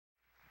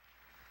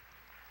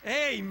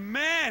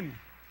Amen.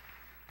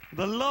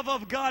 The love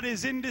of God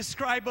is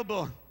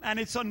indescribable, and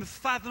it's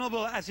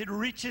unfathomable as it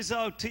reaches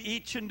out to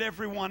each and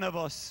every one of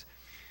us.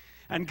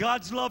 And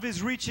God's love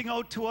is reaching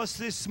out to us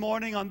this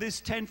morning on this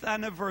 10th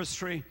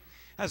anniversary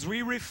as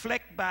we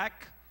reflect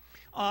back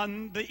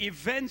on the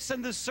events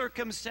and the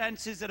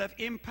circumstances that have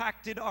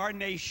impacted our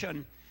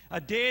nation.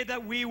 A day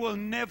that we will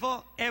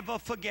never, ever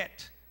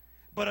forget,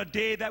 but a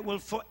day that will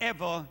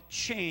forever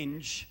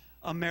change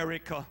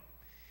America.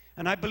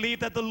 And I believe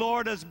that the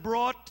Lord has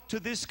brought to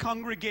this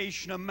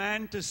congregation a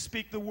man to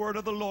speak the word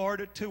of the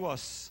Lord to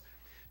us,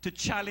 to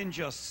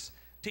challenge us,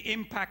 to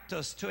impact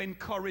us, to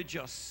encourage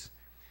us.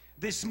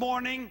 This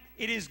morning,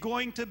 it is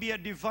going to be a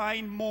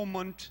divine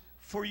moment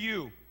for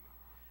you.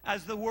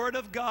 As the word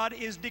of God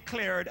is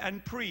declared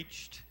and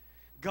preached,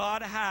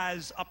 God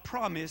has a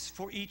promise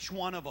for each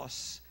one of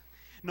us.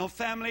 Now,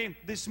 family,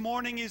 this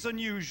morning is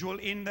unusual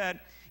in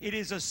that it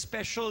is a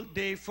special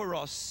day for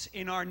us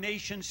in our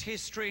nation's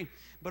history,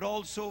 but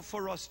also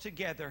for us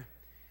together.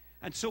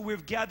 And so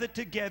we've gathered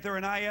together,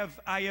 and I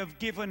have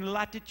given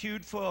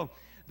latitude for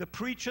the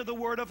preacher of the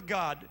Word of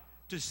God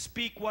to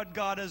speak what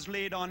God has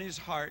laid on his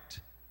heart.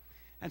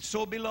 And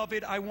so,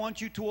 beloved, I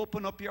want you to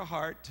open up your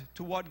heart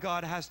to what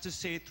God has to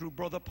say through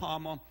Brother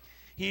Palmer.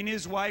 He and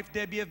his wife,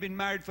 Debbie, have been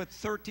married for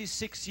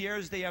 36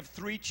 years. They have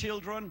 3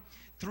 children,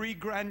 3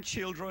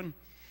 grandchildren.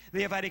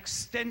 They have had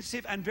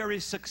extensive and very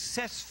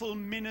successful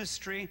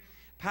ministry,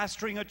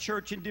 pastoring a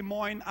church in Des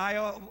Moines,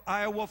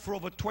 Iowa for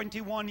over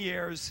 21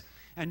 years.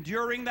 And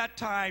during that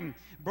time,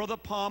 Brother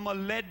Palmer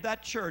led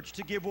that church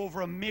to give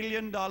over $1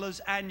 million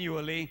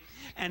annually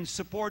and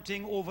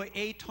supporting over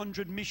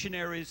 800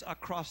 missionaries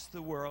across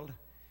the world.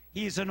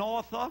 He's an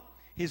author.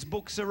 His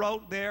books are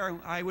out there.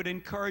 I would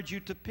encourage you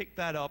to pick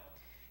that up.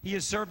 He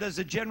has served as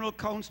the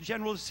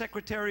General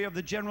Secretary of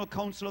the General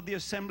Council of the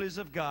Assemblies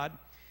of God.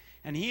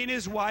 And he and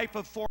his wife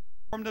have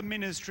formed a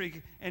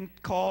ministry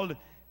called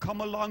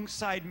Come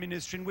Alongside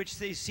Ministry, in which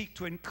they seek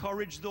to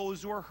encourage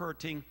those who are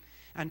hurting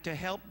and to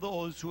help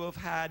those who have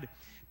had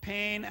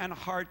pain and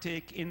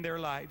heartache in their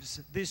lives.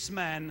 This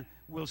man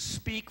will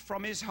speak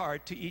from his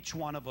heart to each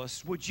one of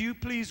us. Would you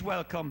please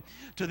welcome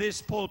to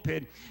this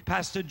pulpit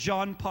Pastor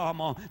John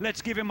Palmer.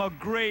 Let's give him a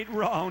great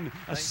round,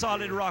 a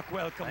solid rock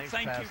welcome. Thanks,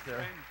 Thank Pastor. you,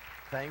 friend.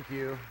 Thank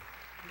you.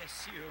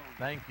 Bless you.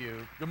 Thank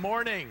you. Good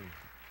morning.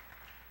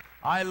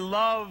 I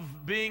love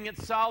being at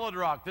Solid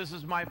Rock. This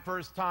is my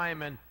first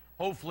time and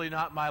hopefully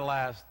not my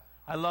last.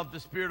 I love the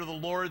Spirit of the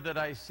Lord that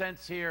I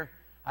sense here.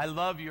 I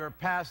love your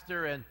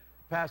pastor and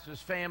the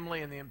pastor's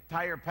family and the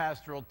entire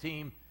pastoral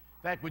team.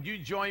 In fact, would you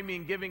join me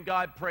in giving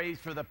God praise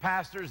for the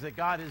pastors that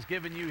God has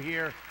given you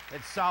here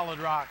at Solid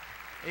Rock?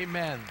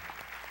 Amen.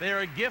 They are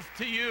a gift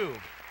to you.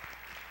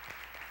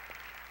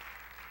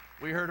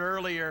 We heard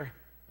earlier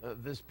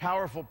this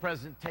powerful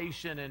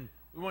presentation, and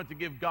we want to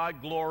give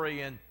God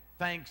glory and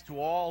thanks to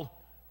all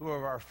who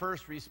are our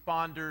first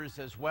responders,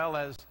 as well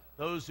as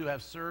those who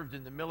have served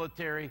in the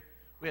military.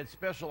 We had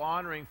special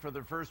honoring for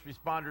the first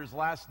responders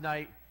last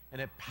night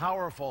and a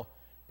powerful,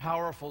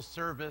 powerful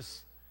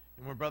service.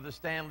 And when Brother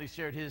Stanley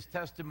shared his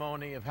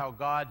testimony of how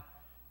God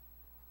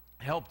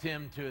helped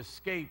him to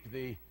escape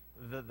the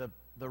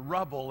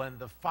rubble and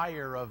the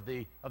fire of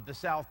the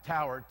South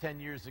Tower 10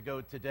 years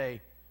ago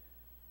today.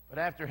 But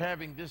after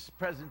having this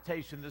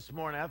presentation this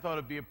morning, I thought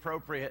it would be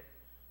appropriate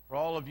for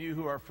all of you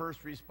who are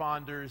first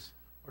responders,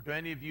 or to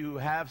any of you who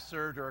have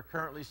served or are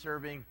currently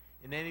serving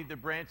in any of the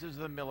branches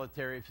of the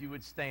military, if you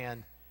would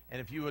stand and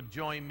if you would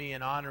join me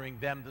in honoring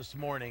them this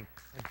morning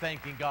and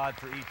thanking God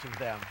for each of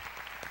them.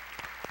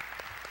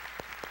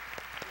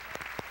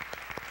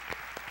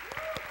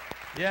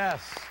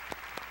 Yes.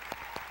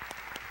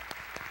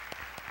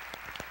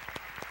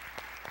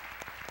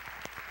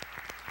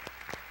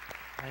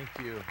 Thank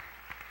you.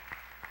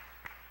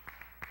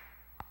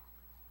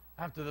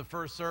 After the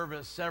first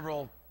service,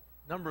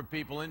 number of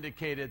people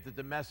indicated that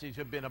the message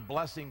had been a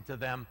blessing to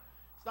them.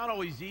 It's not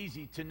always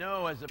easy to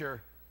know as a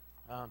preacher.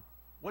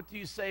 What do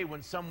you say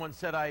when someone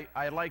said,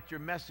 I liked your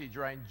message,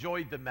 or I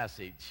enjoyed the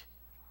message?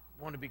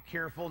 You want to be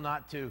careful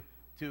not to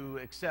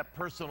accept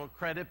personal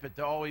credit, but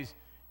to always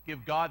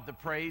give God the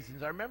praise.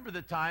 And I remember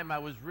the time I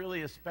was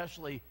really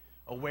especially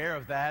aware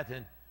of that,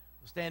 and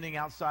standing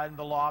outside in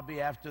the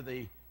lobby after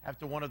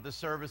one of the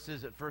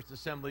services at First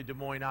Assembly, Des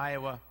Moines,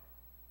 Iowa,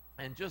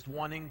 and just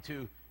wanting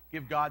to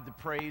give God the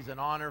praise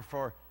and honor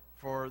for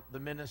the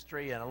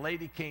ministry. And a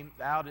lady came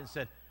out and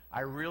said,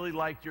 I really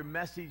liked your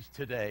message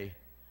today.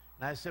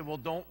 And I said, well,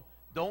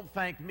 don't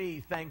thank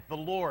me, thank the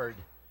Lord.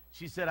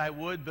 She said, I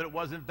would, but it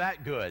wasn't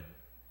that good.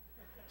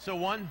 So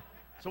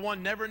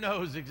one never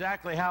knows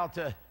exactly how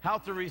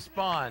to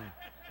respond.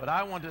 But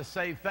I want to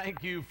say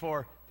thank you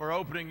for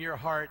opening your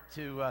heart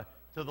to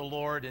the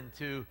Lord and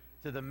to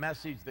the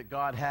message that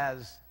God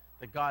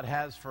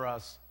has for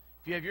us.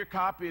 If you have your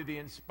copy of the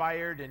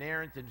inspired,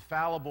 inerrant,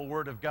 infallible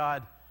Word of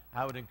God,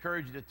 I would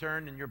encourage you to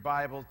turn in your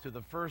Bible to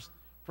the first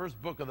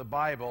book of the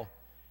Bible.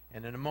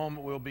 And in a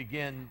moment, we'll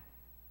begin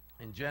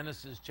in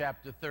Genesis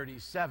chapter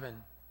 37.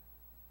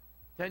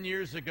 10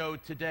 years ago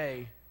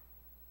today,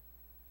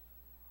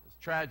 this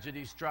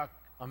tragedy struck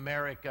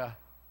America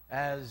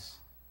as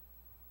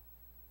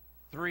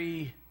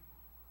three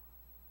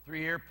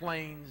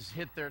airplanes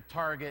hit their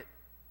target,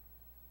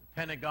 the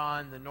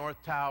Pentagon, the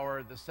North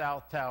Tower, the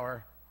South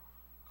Tower,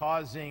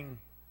 causing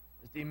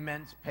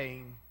immense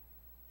pain.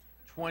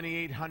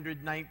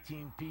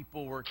 2,819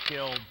 people were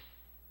killed.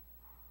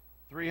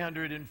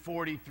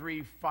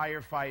 343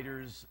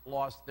 firefighters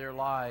lost their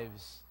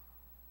lives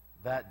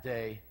that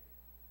day.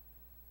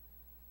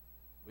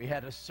 We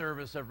had a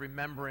service of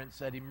remembrance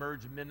at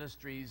Emerge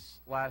Ministries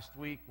last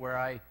week where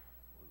I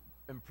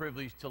am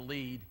privileged to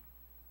lead.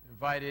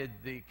 Invited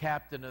the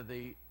captain of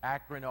the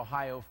Akron,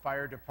 Ohio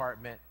Fire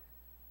Department,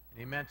 and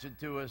he mentioned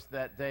to us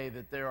that day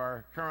that there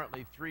are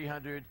currently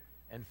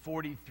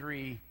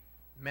 343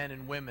 men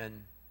and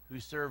women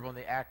who serve on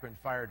the Akron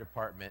Fire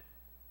Department,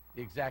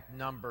 the exact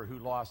number who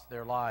lost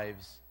their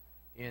lives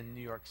in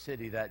New York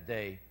City that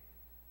day.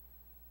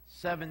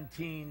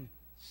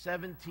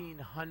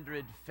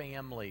 1,700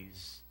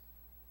 families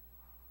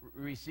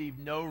received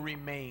no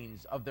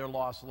remains of their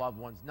lost loved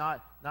ones,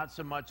 not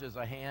so much as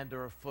a hand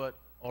or a foot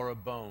or a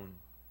bone.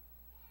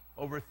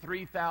 Over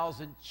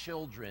 3,000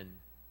 children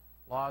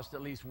lost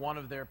at least one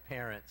of their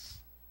parents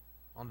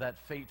on that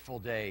fateful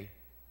day.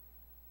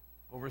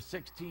 Over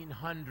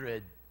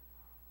 1,600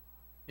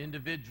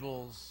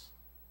 individuals,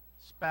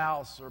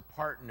 spouse or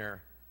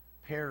partner,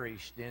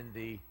 perished in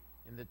the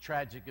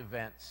tragic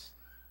events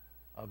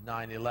of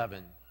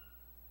 9/11.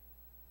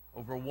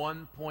 Over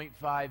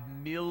 1.5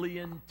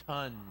 million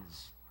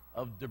tons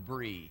of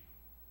debris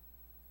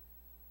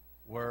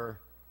were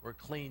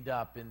cleaned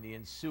up in the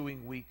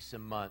ensuing weeks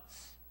and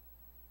months.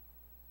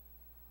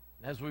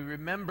 And as we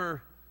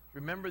remember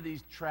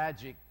this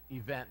tragic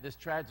event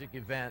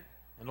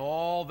and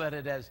all that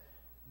it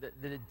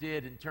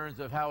did in terms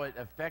of how it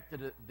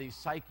affected the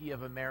psyche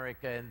of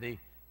America and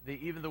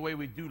even the way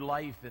we do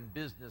life and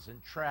business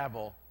and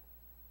travel,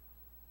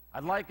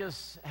 I'd like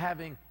us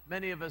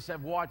many of us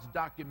have watched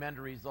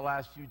documentaries the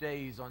last few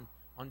days on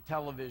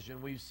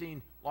television. We've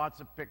seen lots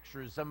of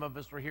pictures. Some of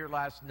us were here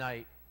last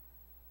night,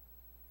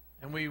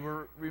 and we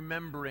were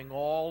remembering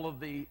all of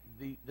the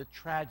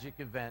tragic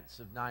events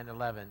of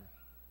 9/11.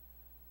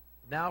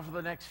 Now for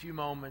the next few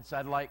moments,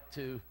 I'd like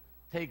to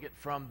take it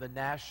from the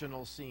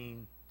national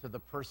scene to the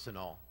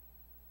personal.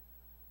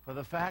 For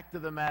the fact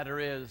of the matter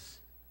is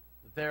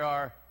that there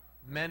are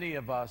many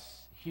of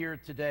us here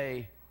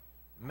today,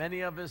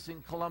 many of us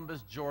in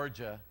Columbus,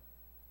 Georgia,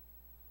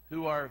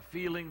 who are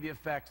feeling the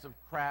effects of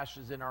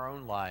crashes in our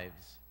own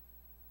lives,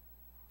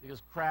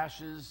 because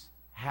crashes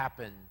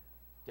happen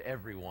to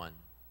everyone.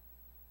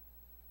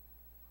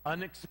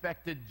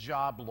 Unexpected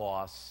job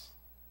loss,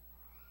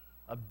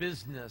 a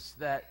business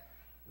that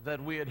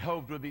we had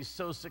hoped would be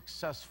so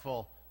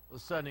successful, all of a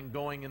sudden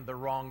going in the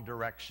wrong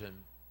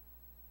direction.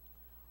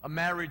 A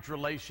marriage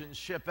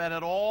relationship that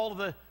had all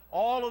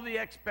of the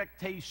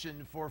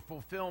expectation for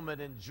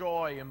fulfillment and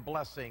joy and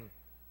blessing,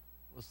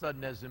 all of a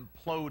sudden has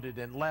imploded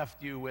and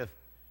left you with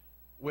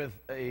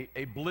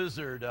a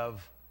blizzard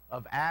of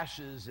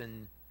ashes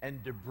and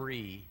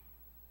debris,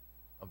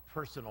 of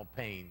personal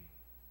pain.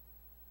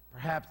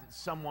 Perhaps it's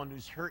someone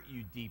who's hurt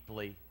you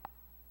deeply.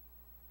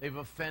 They've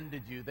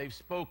offended you. They've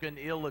spoken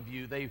ill of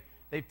you.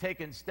 They've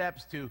taken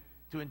steps to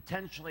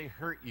intentionally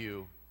hurt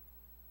you.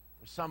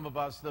 For some of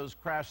us, those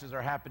crashes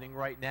are happening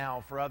right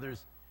now. For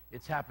others,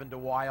 it's happened a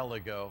while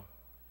ago.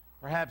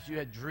 Perhaps you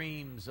had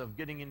dreams of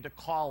getting into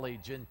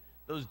college, and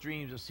those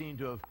dreams have seemed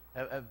to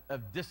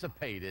have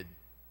dissipated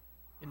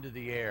into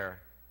the air.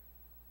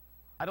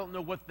 I don't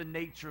know what the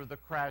nature of the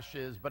crash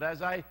is, but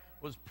as I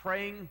was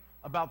praying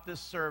about this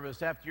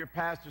service, after your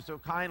pastor so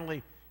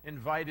kindly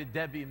invited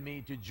Debbie and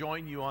me to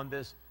join you on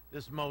this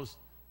most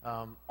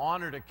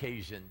honored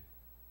occasion,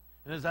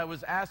 and as I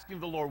was asking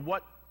the Lord,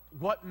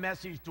 what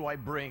message do I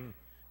bring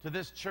to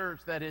this church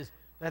that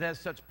has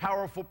such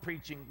powerful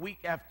preaching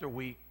week after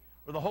week,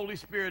 where the Holy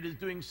Spirit is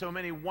doing so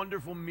many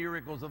wonderful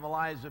miracles in the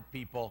lives of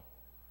people,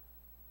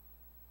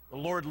 the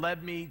Lord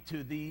led me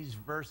to these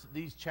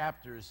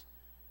chapters,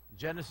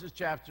 Genesis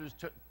chapters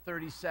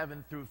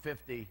 37 through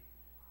 50,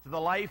 to the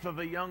life of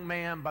a young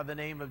man by the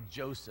name of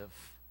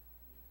Joseph,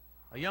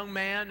 a young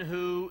man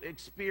who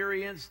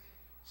experienced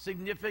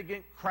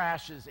significant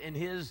crashes in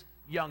his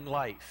young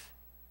life.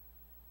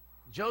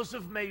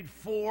 Joseph made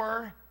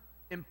 4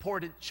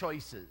 important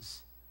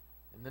choices.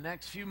 In the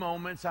next few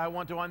moments, I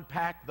want to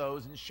unpack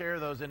those and share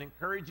those and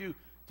encourage you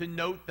to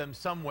note them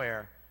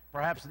somewhere,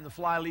 perhaps in the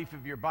flyleaf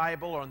of your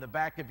Bible or on the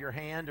back of your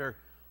hand or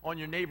on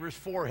your neighbor's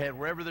forehead,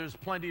 wherever there's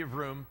plenty of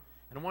room.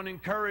 And I want to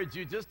encourage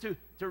you just to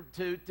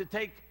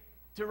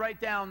write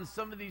down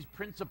some of these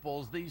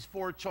principles, these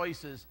 4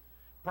 choices.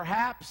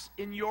 Perhaps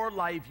in your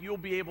life, you'll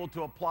be able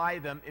to apply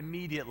them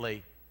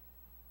immediately.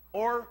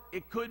 Or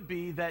it could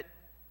be that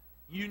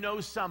you know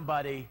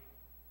somebody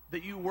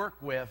that you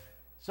work with,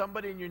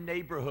 somebody in your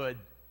neighborhood.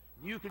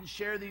 You can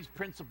share these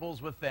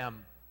principles with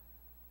them.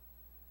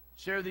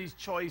 Share these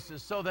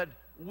choices so that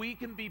we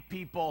can be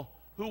people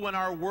who, when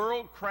our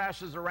world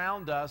crashes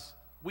around us,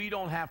 we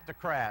don't have to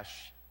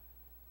crash.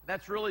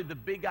 That's really the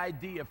big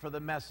idea for the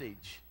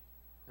message.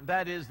 And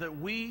that is that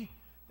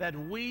that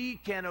we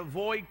can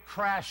avoid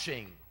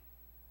crashing,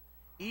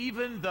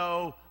 even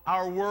though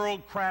our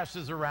world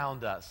crashes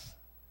around us.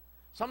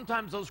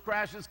 Sometimes those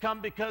crashes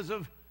come because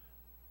of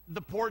the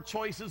poor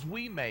choices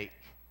we make.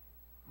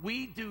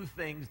 We do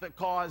things that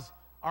cause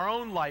our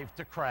own life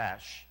to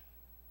crash.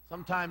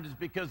 Sometimes it's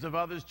because of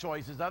others'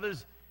 choices.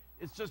 Others,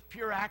 it's just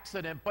pure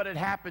accident, but it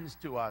happens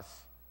to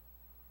us.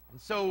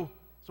 And so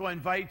I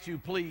invite you,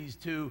 please,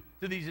 to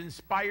these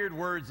inspired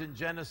words in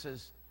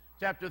Genesis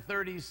chapter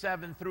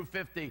 37 through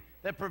 50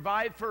 that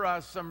provide for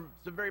us some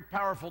very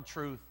powerful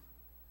truth.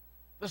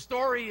 The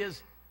story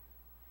is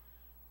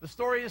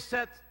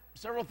set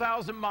several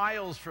thousand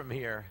miles from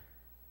here,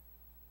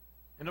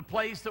 in a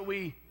place that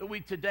we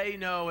today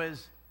know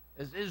as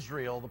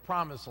Israel, the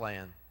Promised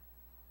Land.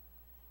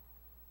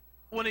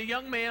 When a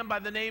young man by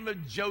the name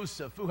of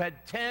Joseph, who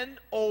had 10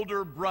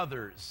 older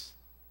brothers,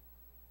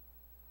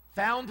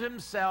 found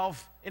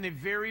himself in a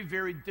very,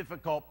 very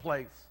difficult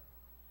place.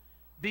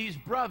 These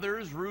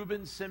brothers,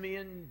 Reuben,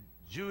 Simeon,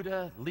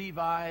 Judah,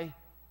 Levi,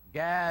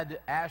 Gad,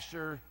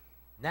 Asher,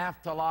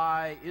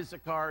 Naphtali,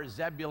 Issachar,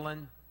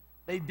 Zebulun,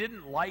 they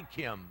didn't like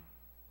him.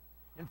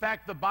 In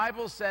fact, the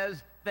Bible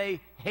says they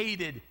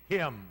hated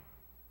him.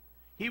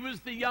 He was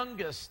the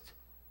youngest.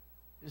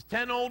 His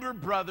 10 older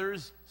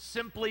brothers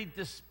simply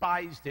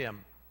despised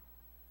him.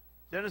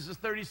 Genesis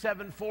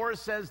 37:4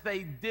 says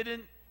they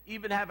didn't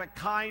even have a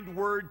kind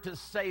word to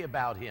say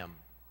about him.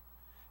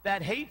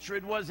 That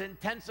hatred was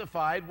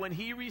intensified when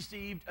he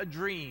received a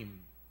dream.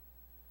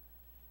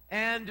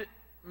 And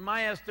in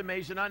my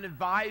estimation,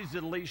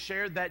 unadvisedly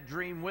shared that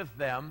dream with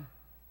them,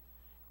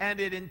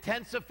 and it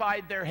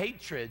intensified their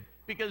hatred,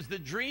 because the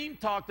dream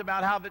talked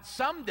about how that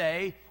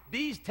someday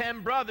these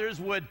 10 brothers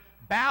would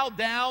bow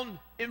down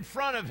in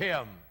front of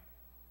him.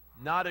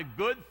 Not a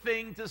good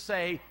thing to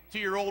say to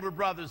your older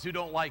brothers who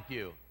don't like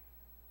you.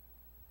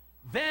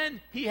 Then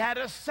he had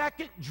a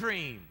second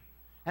dream,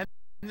 and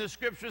the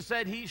scripture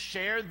said he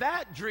shared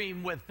that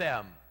dream with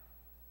them.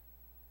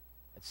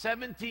 At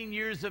 17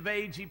 years of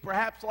age, he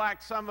perhaps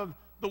lacked some of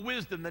the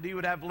wisdom that he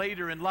would have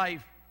later in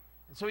life,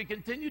 and so he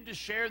continued to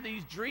share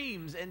these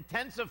dreams,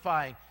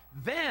 intensifying.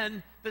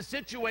 Then the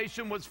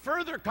situation was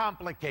further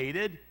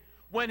complicated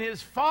when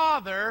his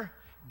father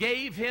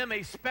gave him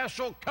a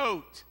special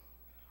coat,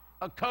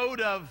 a coat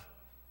of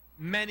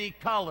many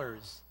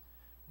colors.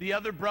 The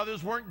other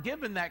brothers weren't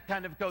given that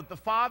kind of coat. The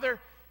father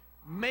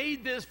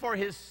made this for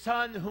his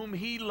son whom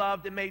he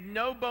loved and made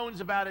no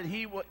bones about it.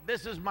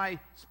 This is my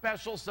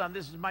special son.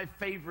 This is my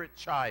favorite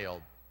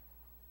child.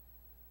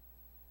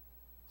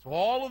 So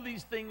all of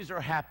these things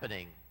are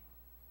happening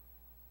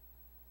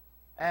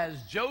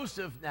as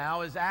Joseph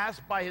now is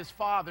asked by his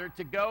father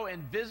to go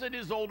and visit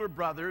his older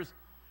brothers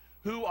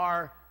who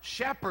are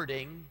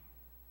shepherding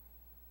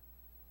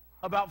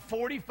about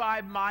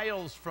 45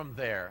 miles from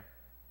there,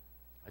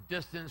 a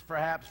distance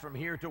perhaps from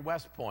here to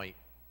West Point.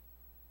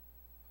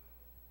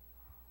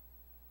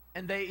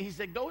 And he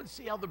said, go and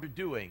see how they're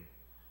doing.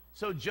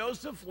 So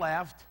Joseph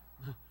left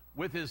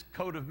with his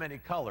coat of many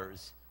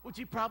colors, which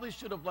he probably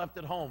should have left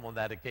at home on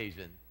that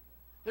occasion.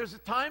 There's a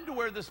time to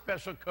wear the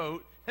special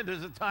coat, and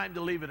there's a time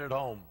to leave it at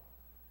home.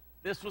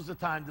 This was the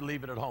time to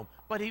leave it at home.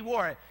 But he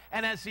wore it.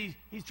 And as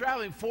he's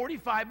traveling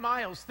 45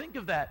 miles, think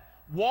of that,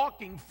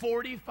 walking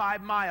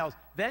 45 miles.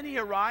 Then he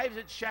arrives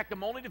at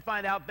Shechem, only to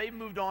find out they've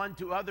moved on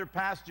to other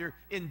pasture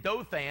in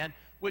Dothan,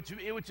 which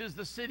is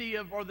the city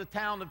of, or the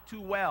town of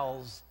two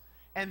wells.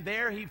 And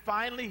there he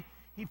finally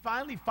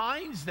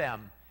finds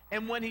them.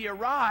 And when he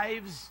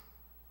arrives,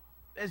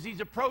 as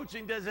he's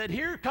approaching, they said,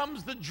 here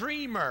comes the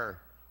dreamer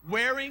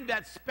wearing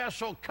that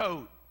special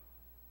coat.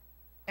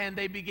 And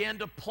they began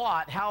to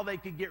plot how they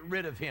could get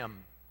rid of him.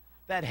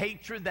 That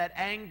hatred, that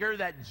anger,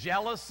 that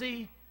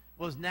jealousy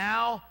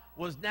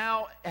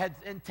had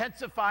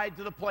intensified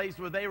to the place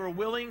where they were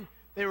willing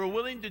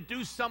to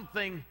do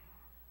something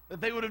that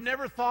they would have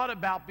never thought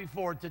about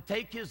before, to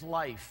take his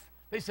life.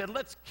 They said,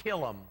 let's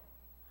kill him.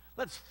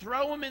 Let's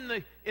throw him in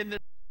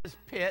this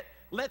pit.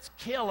 Let's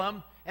kill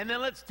him, and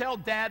then let's tell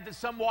Dad that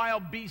some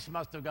wild beast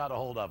must have got a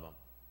hold of him.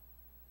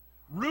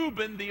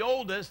 Reuben, the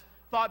oldest,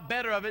 thought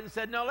better of it and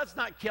said, no, let's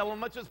not kill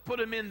him. Let's just put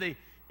him in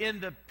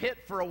the pit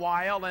for a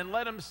while and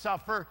let him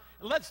suffer.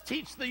 And let's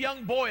teach the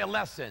young boy a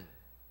lesson.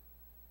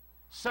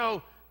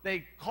 So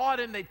they caught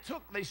him,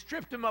 they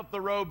stripped him of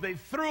the robe, they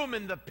threw him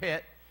in the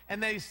pit,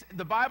 and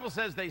the Bible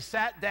says they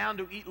sat down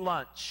to eat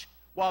lunch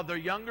while their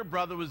younger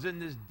brother was in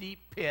this deep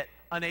pit,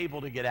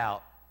 unable to get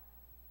out.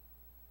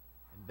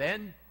 And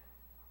then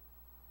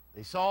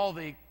they saw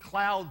the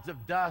clouds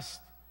of dust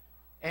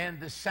and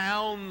the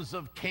sounds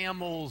of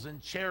camels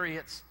and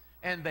chariots,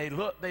 and they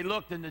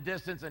looked in the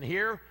distance, and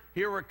here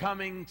were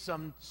coming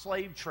some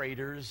slave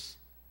traders,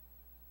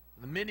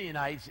 the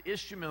Midianites,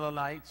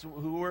 Ishmaelites,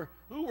 who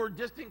were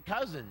distant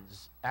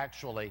cousins,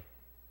 actually.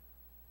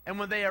 And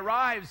when they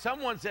arrived,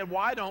 someone said,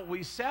 why don't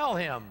we sell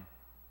him?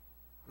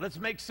 Let's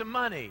make some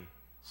money.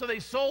 So they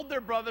sold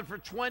their brother for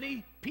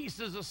 20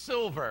 pieces of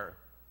silver.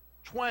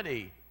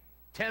 10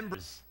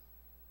 brothers.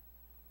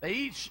 They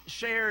each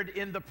shared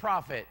in the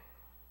profit,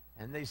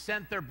 and they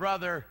sent their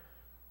brother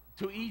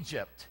to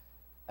Egypt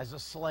as a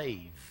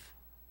slave.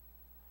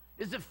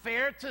 Is it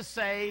fair to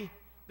say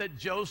that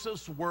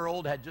Joseph's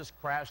world had just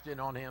crashed in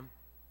on him?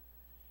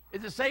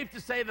 Is it safe to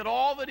say that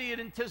all that he had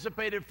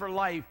anticipated for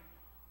life,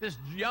 this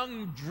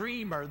young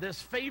dreamer,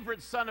 this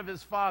favorite son of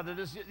his father,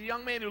 this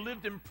young man who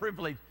lived in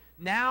privilege,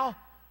 now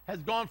has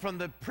gone from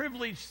the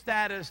privileged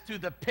status to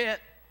the pit,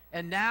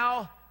 and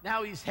now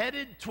he's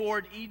headed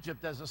toward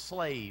Egypt as a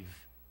slave?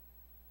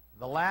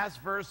 The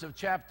last verse of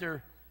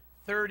chapter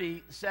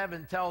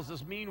 37 tells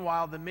us,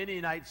 meanwhile, the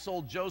Midianites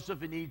sold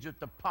Joseph in Egypt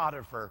to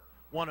Potiphar,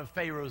 one of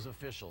Pharaoh's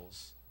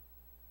officials.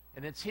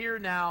 And it's here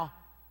now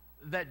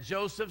that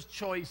Joseph's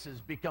choices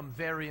become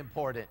very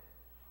important.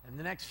 In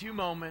the next few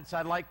moments,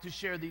 I'd like to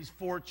share these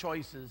 4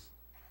 choices.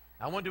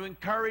 I want to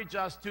encourage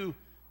us to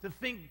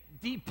think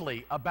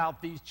deeply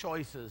about these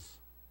choices,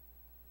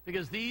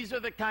 because these are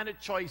the kind of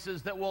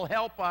choices that will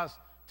help us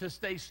to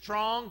stay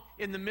strong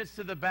in the midst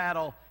of the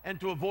battle and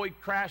to avoid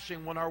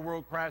crashing when our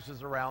world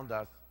crashes around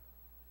us.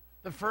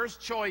 The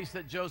first choice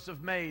that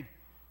Joseph made,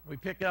 we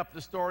pick up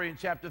the story in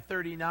chapter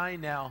 39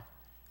 now.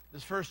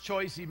 This first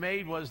choice he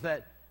made was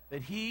that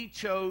he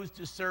chose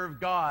to serve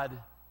God.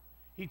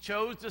 He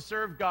chose to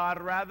serve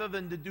God rather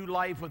than to do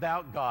life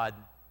without God.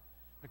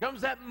 There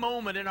comes that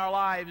moment in our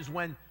lives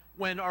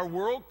when our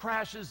world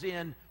crashes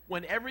in,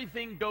 when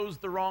everything goes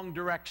the wrong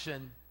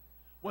direction,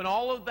 when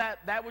all of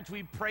that which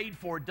we prayed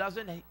for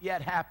doesn't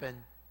yet happen,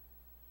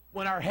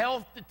 when our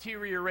health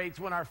deteriorates,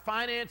 when our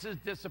finances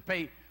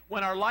dissipate,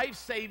 when our life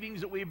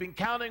savings that we've been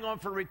counting on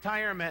for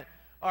retirement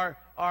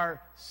are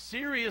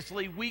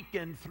seriously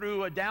weakened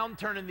through a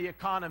downturn in the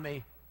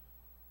economy,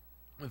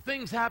 when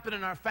things happen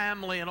in our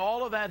family and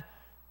all of that,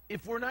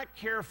 if we're not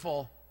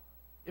careful,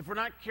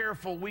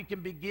 we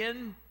can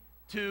begin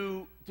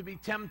to be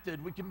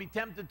tempted. We can be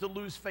tempted to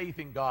lose faith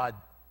in God.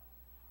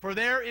 For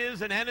there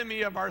is an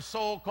enemy of our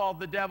soul called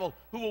the devil,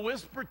 who will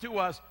whisper to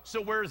us,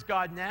 so where's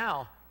God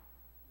now?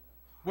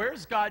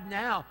 Where's God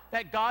now?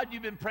 That God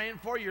you've been praying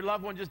for, your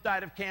loved one just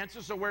died of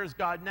cancer, so where's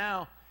God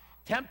now?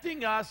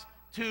 Tempting us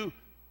to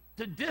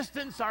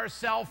distance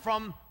ourselves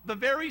from the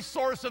very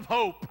source of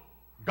hope,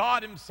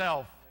 God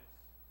himself.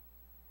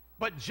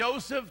 But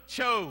Joseph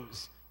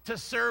chose to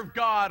serve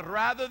God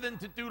rather than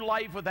to do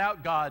life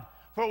without God.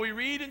 For we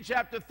read in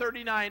chapter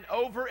 39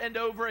 over and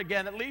over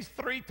again, at least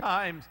 3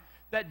 times,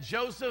 that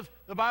Joseph,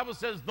 the Bible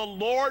says, the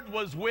Lord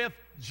was with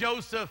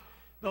Joseph.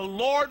 The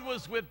Lord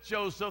was with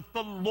Joseph.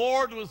 The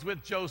Lord was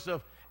with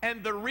Joseph.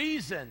 And the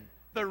reason,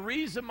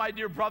 my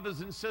dear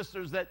brothers and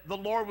sisters, that the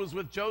Lord was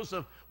with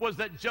Joseph was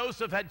that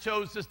Joseph had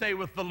chose to stay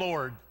with the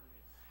Lord.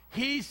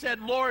 He said,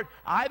 Lord,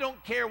 I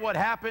don't care what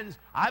happens.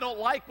 I don't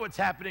like what's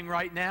happening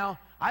right now.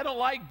 I don't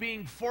like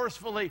being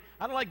I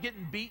don't like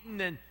getting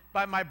beaten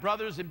by my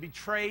brothers and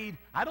betrayed.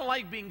 I don't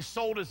like being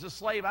sold as a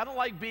slave. I don't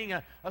like being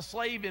a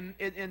slave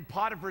in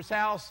Potiphar's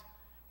house.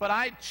 But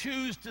I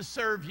choose to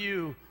serve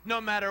you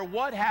no matter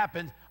what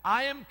happens.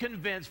 I am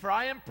convinced, for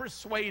I am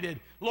persuaded,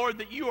 Lord,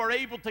 that you are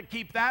able to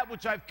keep that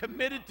which I've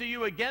committed to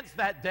you against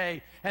that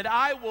day, and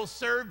I will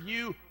serve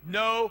you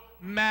no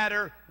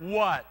matter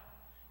what.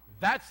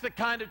 That's the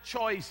kind of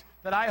choice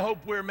that I hope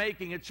we're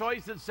making, a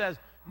choice that says,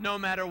 no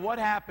matter what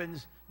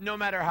happens, no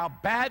matter how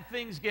bad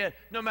things get,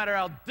 no matter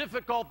how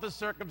difficult the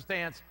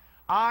circumstance,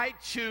 I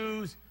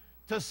choose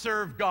to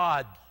serve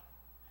God.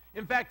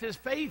 In fact, his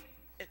faith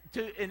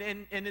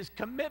and his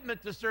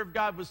commitment to serve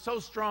God was so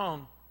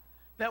strong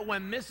that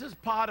when Mrs.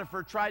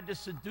 Potiphar tried to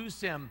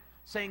seduce him,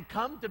 saying,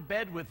 come to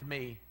bed with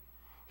me,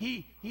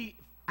 he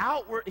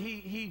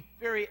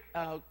very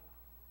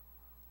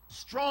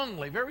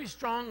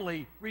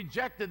strongly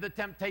rejected the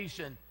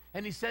temptation.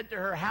 And he said to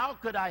her, how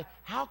could I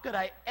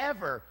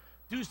ever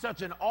do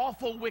such an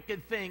awful,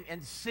 wicked thing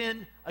and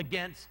sin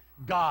against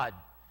God?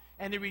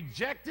 And he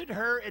rejected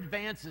her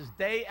advances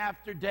day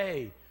after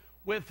day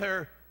with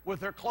her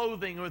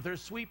clothing, with her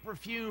sweet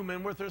perfume,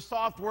 and with her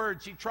soft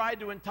words. She tried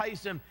to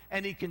entice him,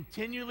 and he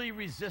continually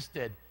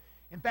resisted.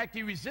 In fact,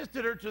 he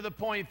resisted her to the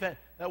point that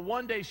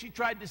one day she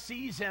tried to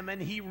seize him, and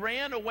he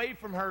ran away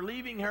from her,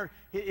 leaving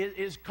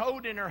his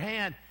coat in her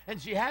hand. And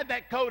she had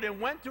that coat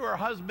and went to her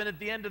husband at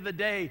the end of the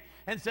day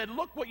and said,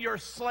 look what your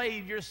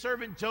slave, your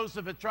servant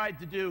Joseph, had tried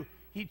to do.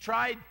 He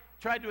tried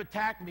to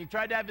attack me. He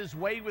tried to have his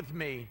way with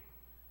me.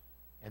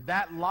 And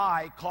that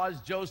lie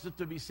caused Joseph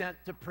to be sent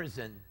to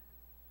prison.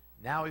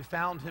 Now he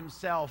found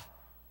himself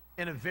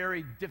in a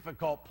very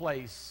difficult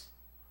place.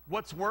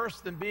 What's worse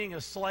than being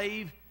a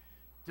slave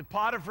to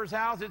Potiphar's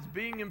house? It's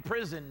being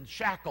imprisoned,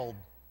 shackled.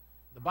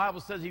 The Bible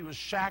says he was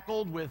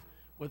shackled with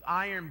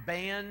iron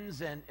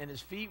bands, and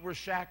his feet were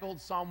shackled.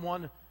 Psalm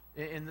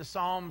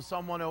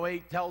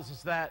 108 tells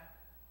us that.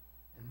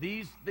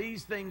 And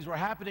these things were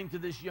happening to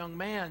this young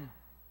man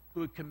who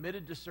had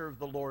committed to serve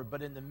the Lord.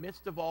 But in the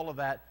midst of all of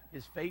that,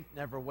 his faith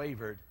never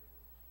wavered.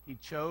 He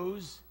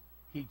chose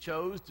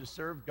to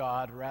serve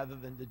God rather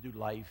than to do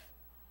life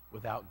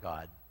without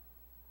God.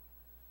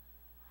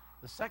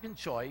 The second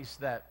choice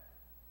that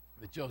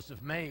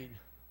Joseph made,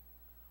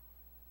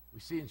 we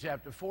see in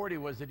chapter 40,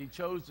 was that he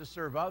chose to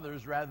serve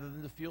others rather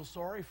than to feel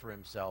sorry for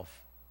himself.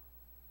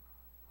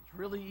 It's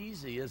really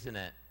easy, isn't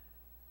it?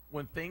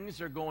 when things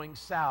are going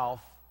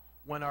south,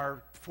 when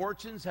our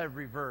fortunes have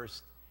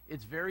reversed,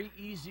 it's very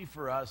easy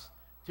for us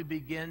to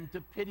begin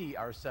to pity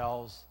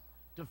ourselves,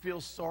 to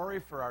feel sorry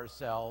for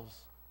ourselves,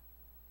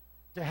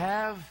 to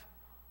have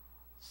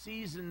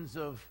seasons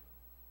of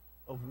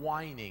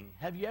whining.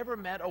 Have you ever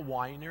met a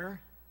whiner?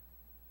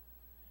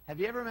 Have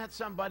you ever met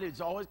somebody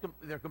who's always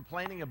they're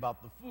complaining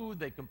about the food,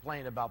 they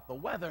complain about the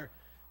weather,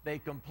 they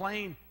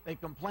complain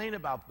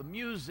about the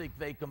music,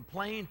 they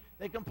complain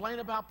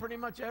about pretty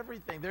much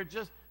everything.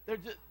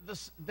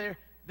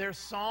 Their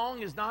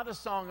song is not a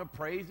song of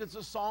praise, it's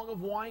a song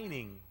of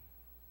whining.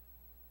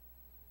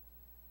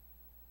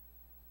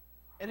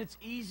 And it's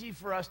easy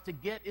for us to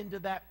get into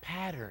that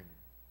pattern.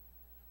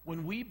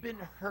 When we've been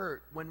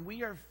hurt, when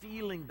we are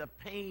feeling the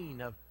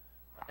pain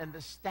and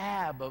the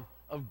stab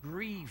of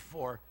grief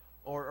or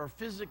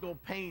physical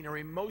pain or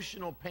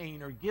emotional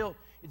pain or guilt,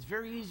 it's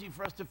very easy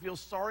for us to feel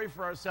sorry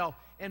for ourselves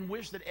and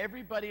wish that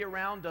everybody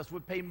around us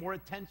would pay more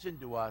attention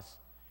to us.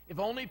 If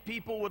only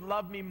people would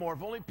love me more,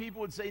 if only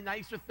people would say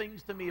nicer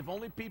things to me, if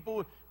only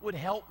people would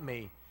help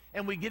me.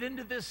 And we get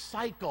into this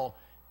cycle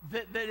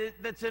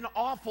that's an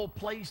awful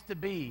place to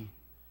be.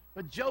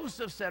 But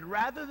Joseph said,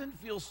 rather than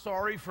feel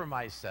sorry for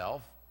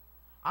myself,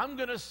 I'm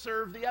going to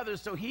serve the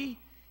others. So he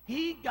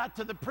got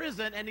to the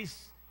prison and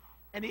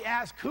he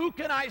asked, who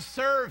can I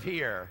serve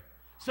here?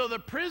 So the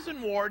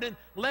prison warden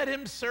let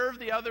him serve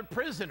the other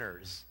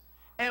prisoners.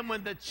 And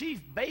when the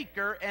chief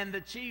baker and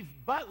the chief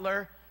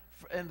butler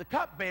and the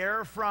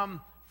cupbearer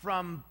from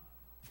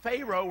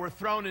Pharaoh were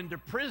thrown into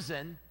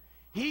prison,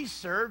 he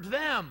served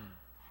them.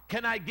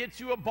 Can I get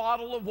you a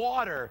bottle of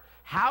water?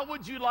 How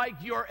would you like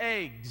your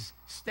eggs?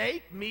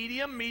 Steak,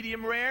 medium,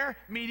 medium rare,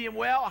 medium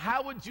well?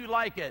 How would you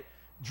like it?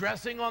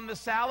 Dressing on the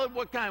salad?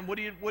 What kind?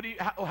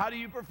 How do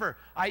you prefer?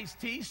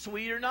 Iced tea,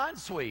 sweet or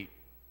non-sweet?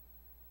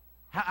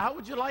 How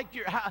would you like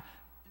your?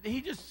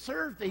 He just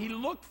served. He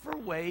looked for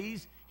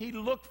ways. He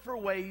looked for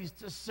ways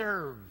to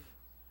serve.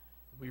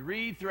 We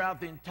read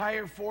throughout the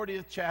entire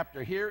 40th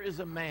chapter. Here is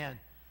a man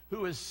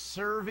who is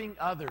serving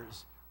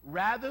others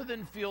rather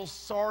than feel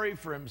sorry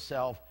for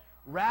himself.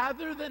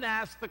 Rather than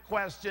ask the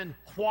question,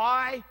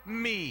 why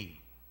me?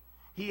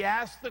 He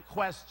asked the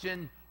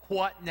question,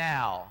 what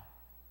now?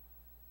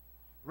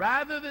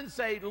 Rather than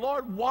say,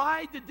 Lord,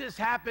 why did this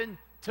happen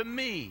to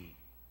me?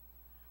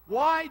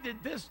 Why did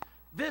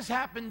this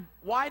happen?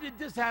 Why did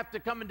this have to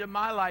come into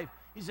my life?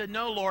 He said,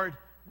 no, Lord,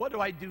 what do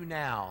I do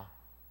now?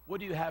 What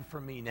do you have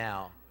for me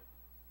now?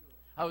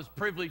 I was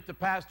privileged to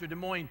pastor Des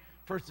Moines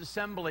First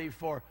Assembly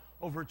for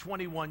over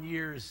 21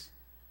 years.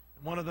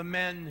 One of the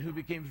men who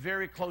became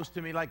very close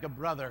to me like a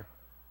brother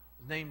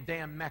was named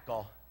Dan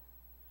Meckel.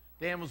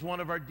 Dan was one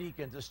of our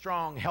deacons, a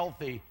strong,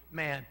 healthy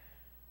man,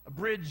 a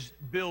bridge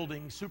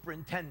building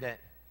superintendent.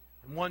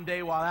 And one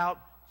day while out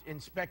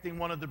inspecting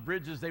one of the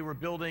bridges they were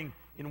building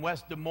in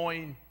West Des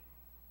Moines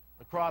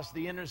across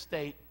the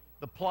interstate,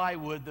 the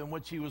plywood in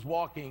which he was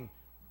walking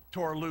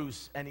tore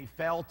loose and he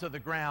fell to the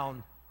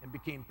ground and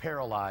became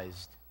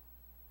paralyzed.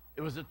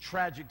 It was a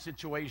tragic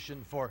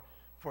situation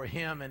for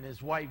him and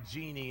his wife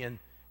Jeannie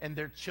and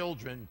their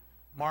children,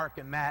 Mark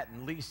and Matt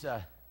and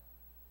Lisa.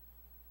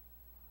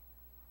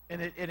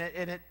 And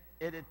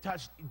it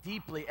touched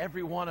deeply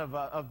every one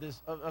of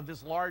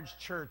this large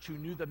church who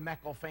knew the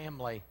Meckel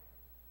family.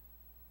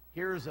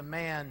 Here's a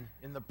man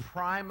in the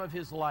prime of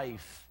his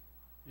life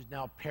who's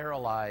now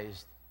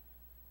paralyzed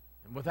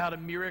and without a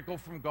miracle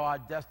from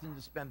God, destined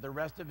to spend the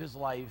rest of his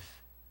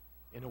life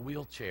in a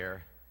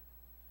wheelchair.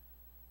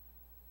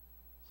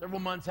 Several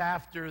months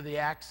after the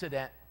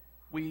accident,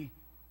 we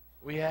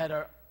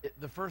had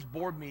the first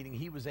board meeting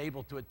he was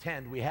able to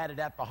attend. We had it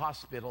at the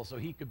hospital so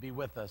he could be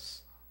with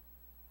us.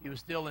 He was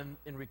still in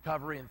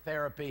recovery and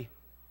therapy.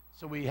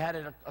 So we had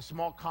a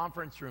small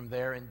conference room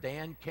there, and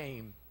Dan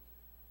came.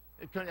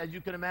 As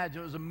you can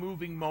imagine, it was a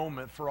moving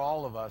moment for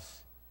all of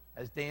us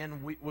as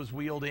Dan was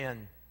wheeled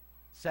in,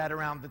 sat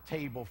around the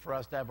table for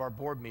us to have our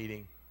board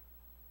meeting.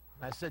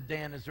 And I said,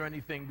 Dan, is there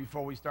anything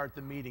before we start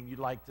the meeting you'd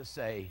like to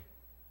say?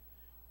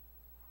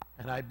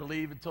 And I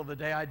believe until the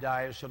day I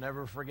die, I shall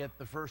never forget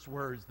the first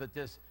words that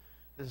this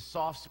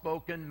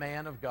soft-spoken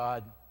man of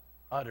God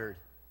uttered.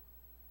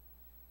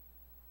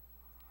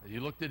 He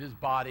looked at his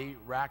body,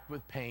 racked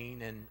with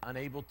pain and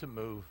unable to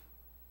move.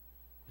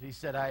 He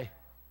said,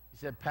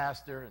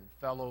 Pastor and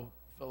fellow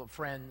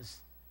friends,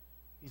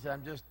 he said,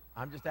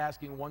 I'm just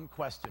asking one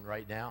question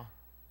right now.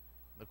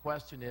 The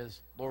question is,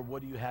 Lord,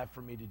 what do you have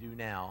for me to do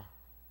now?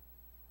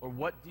 Or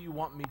what do you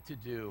want me to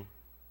do?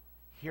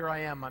 Here I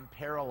am, I'm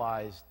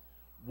paralyzed.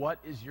 What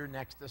is your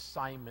next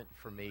assignment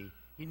for me?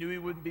 He knew he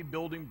wouldn't be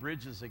building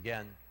bridges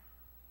again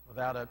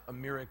without a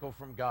miracle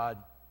from God.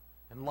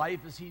 And life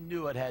as he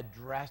knew it had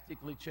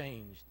drastically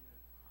changed.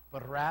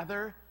 But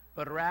rather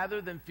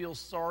than feel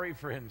sorry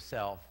for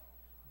himself,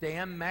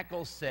 Dan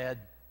Meckel said,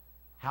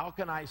 how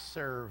can I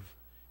serve?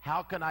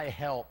 How can I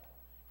help?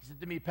 He said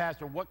to me,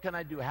 Pastor, what can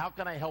I do? How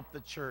can I help the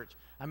church?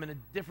 I'm in a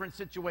different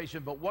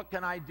situation, but what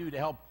can I do to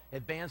help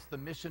advance the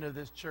mission of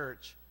this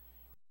church?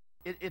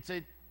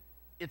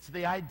 It's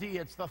the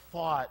idea, it's the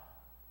thought.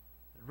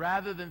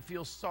 Rather than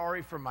feel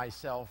sorry for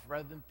myself,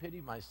 rather than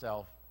pity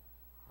myself,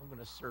 I'm going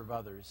to serve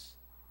others.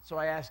 So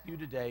I ask you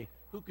today,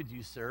 who could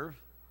you serve?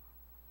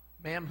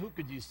 Ma'am, who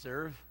could you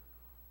serve?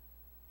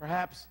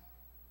 Perhaps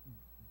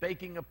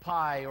baking a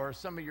pie or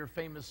some of your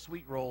famous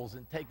sweet rolls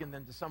and taking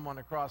them to someone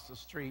across the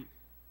street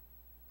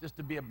just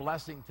to be a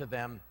blessing to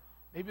them.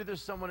 Maybe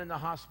there's someone in the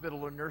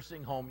hospital or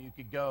nursing home you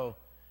could go.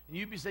 And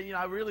you'd be saying,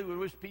 I really would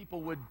wish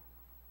people would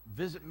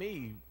visit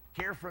me,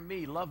 care for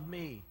me, love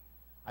me.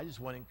 I just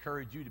want to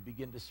encourage you to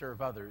begin to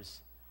serve others.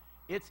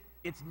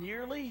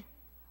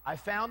 I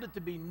found it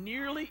to be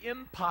nearly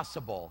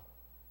impossible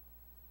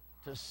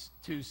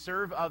to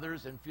serve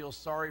others and feel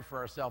sorry for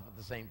ourselves at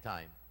the same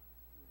time.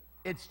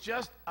 It's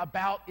just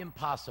about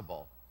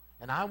impossible.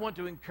 And I want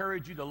to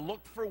encourage you to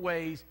look for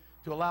ways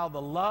to allow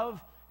the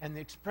love and the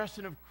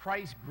expression of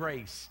Christ's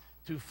grace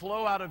to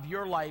flow out of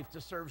your life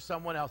to serve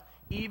someone else,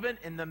 even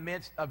in the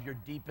midst of your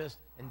deepest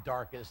and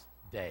darkest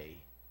day.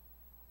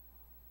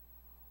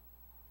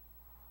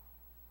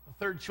 The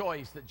third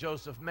choice that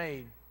Joseph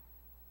made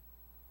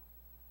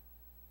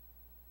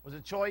was a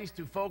choice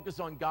to focus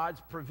on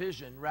God's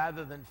provision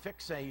rather than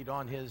fixate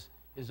on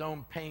his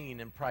own pain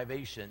and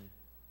privation.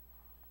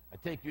 I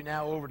take you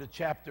now over to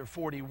chapter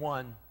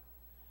 41.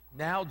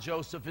 Now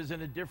Joseph is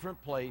in a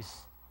different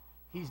place.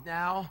 He's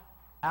now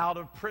out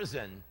of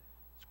prison.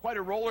 It's quite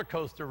a roller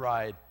coaster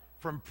ride,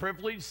 from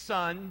privileged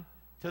son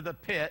to the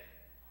pit,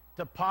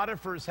 to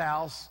Potiphar's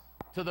house,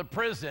 to the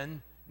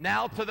prison,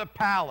 now to the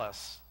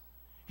palace.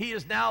 He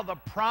is now the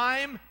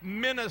prime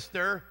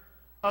minister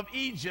of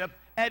Egypt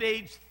at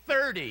age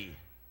 30.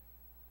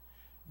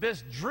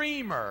 This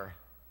dreamer,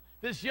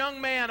 this young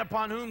man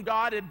upon whom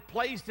God had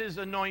placed his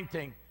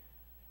anointing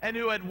and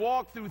who had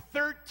walked through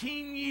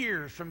 13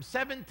 years, from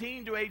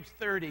 17 to age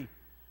 30,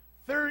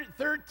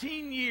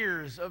 13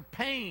 years of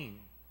pain,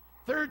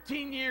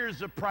 13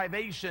 years of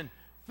privation,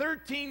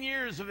 13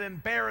 years of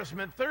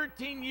embarrassment,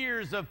 13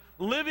 years of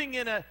living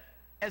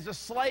as a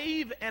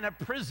slave and a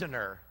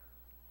prisoner,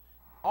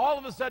 all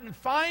of a sudden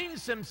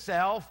finds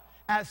himself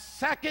as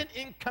second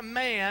in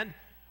command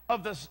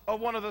of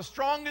one of the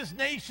strongest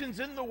nations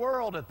in the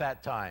world at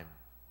that time.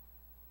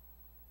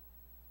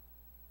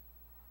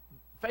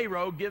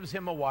 Pharaoh gives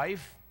him a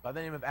wife by the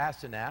name of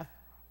Asenath,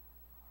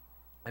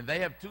 and they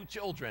have 2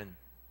 children.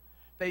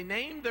 They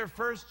named their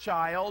first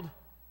child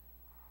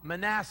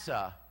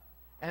Manasseh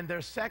and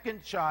their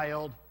second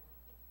child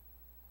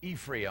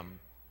Ephraim.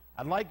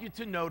 I'd like you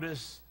to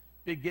notice,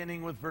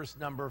 beginning with verse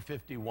number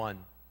 51.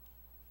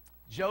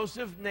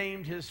 Joseph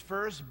named his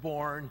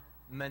firstborn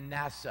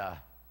Manasseh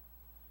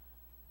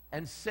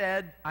and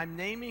said, I'm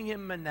naming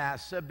him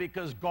Manasseh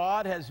because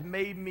God has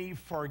made me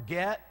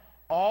forget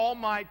all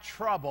my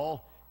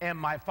trouble and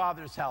my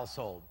father's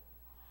household.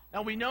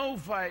 Now we know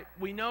by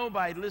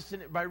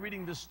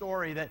reading the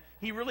story that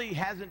he really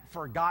hasn't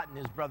forgotten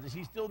his brothers.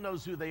 He still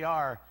knows who they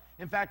are.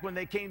 In fact, when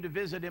they came to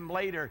visit him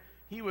later,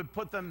 he would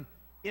put them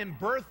in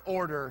birth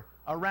order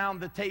around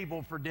the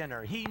table for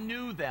dinner. He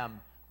knew them,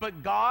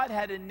 but God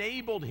had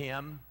enabled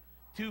him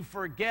to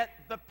forget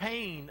the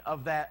pain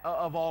of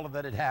all of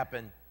that had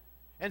happened.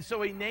 And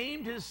so he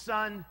named his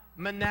son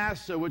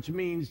Manasseh, which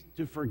means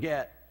to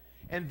forget.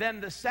 And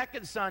then the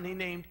second son he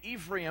named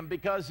Ephraim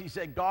because he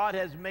said, God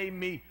has made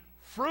me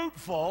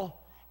fruitful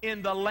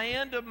in the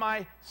land of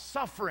my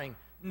suffering.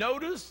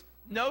 Notice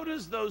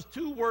those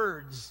 2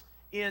 words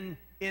in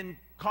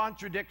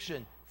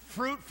contradiction,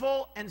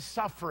 fruitful and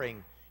suffering.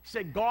 He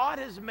said, God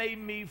has made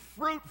me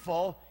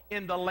fruitful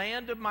in the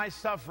land of my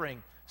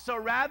suffering. So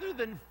rather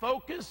than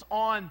focus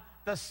on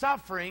the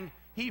suffering,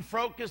 he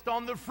focused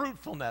on the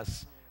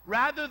fruitfulness.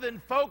 Rather than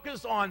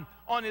focus on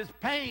his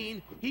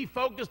pain, he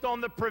focused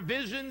on the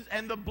provisions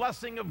and the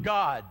blessing of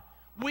God.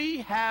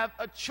 We have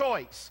a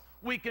choice.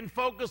 We can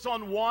focus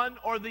on one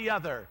or the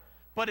other,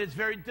 but it's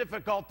very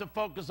difficult to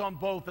focus on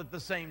both at the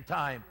same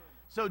time.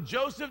 So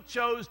Joseph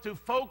chose to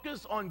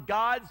focus on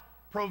God's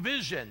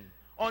provision,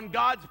 on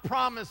God's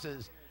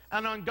promises,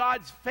 and on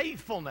God's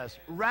faithfulness,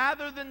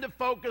 rather than to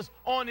focus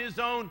on his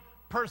own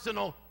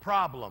personal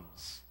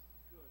problems.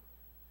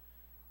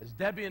 As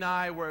Debbie and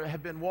I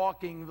have been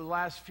walking the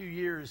last few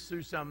years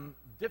through some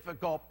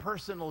difficult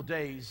personal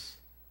days,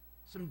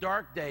 some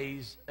dark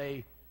days,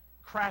 a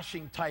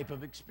crashing type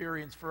of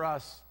experience for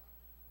us,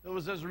 that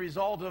was as a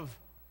result of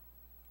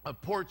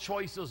poor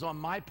choices on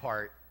my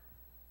part.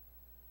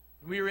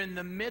 We were in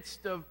the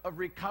midst of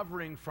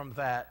recovering from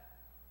that,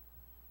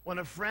 when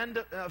a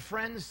friend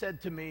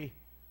said to me,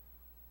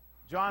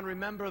 John,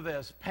 remember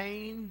this,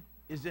 pain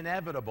is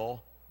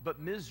inevitable,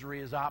 but misery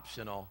is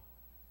optional.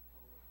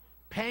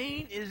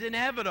 Pain is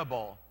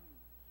inevitable,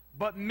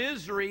 but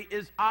misery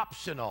is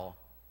optional.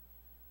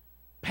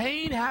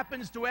 Pain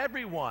happens to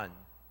everyone,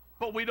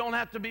 but we don't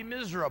have to be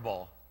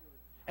miserable,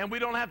 and we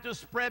don't have to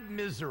spread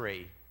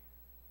misery.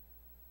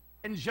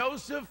 And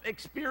Joseph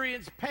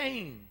experienced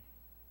pain,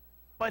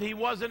 but he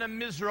wasn't a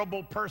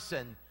miserable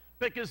person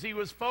because he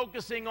was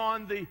focusing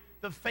on the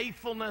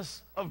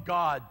faithfulness of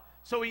God.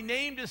 So he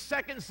named his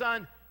second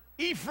son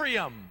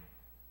Ephraim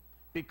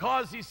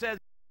because he says,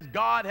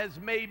 God has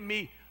made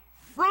me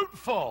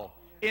fruitful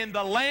in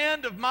the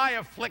land of my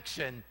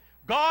affliction,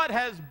 God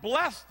has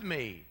blessed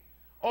me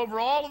over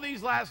all of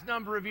these last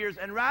number of years.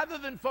 And rather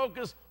than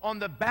focus on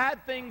the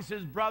bad things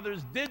his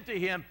brothers did to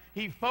him,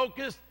 he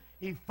focused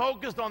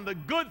on the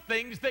good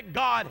things that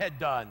God had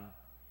done.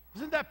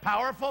 Isn't that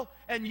powerful?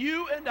 And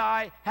you and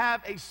I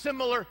have a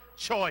similar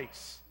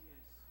choice.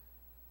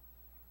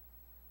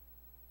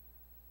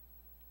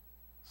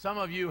 Some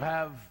of you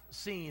have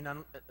seen,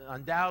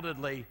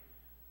 undoubtedly,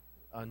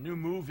 a new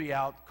movie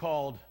out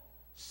called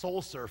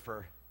Soul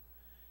Surfer.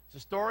 It's a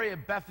story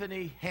of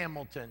Bethany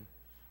Hamilton,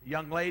 a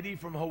young lady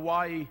from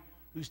Hawaii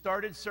who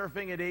started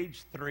surfing at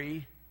age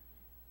 3,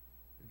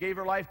 gave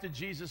her life to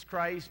Jesus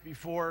Christ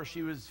before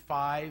she was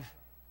 5,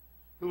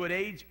 who at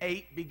age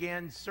 8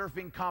 began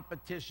surfing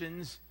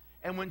competitions,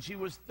 and when she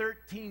was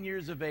 13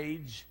 years of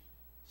age,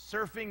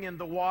 surfing in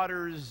the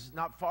waters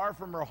not far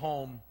from her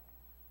home,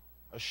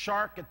 a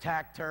shark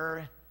attacked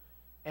her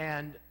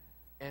and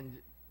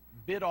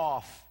bit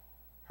off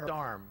her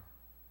arm.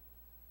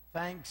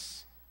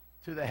 Thanks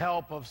to the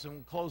help of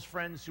some close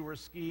friends who were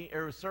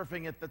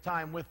surfing at the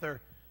time with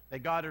her, they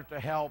got her to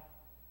help,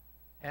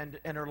 and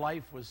her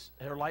life was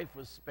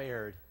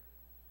spared.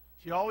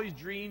 She always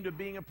dreamed of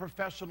being a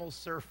professional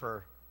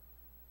surfer.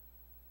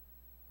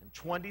 And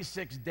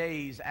 26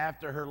 days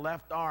after her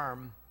left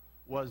arm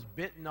was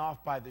bitten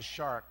off by the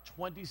shark,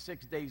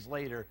 26 days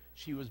later,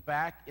 she was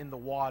back in the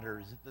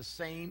waters, at the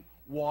same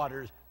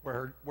waters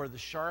where the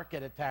shark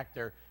had attacked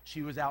her.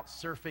 She was out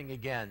surfing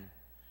again,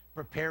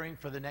 preparing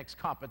for the next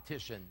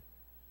competition.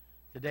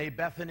 Today,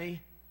 Bethany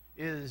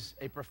is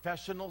a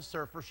professional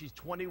surfer. She's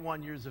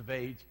 21 years of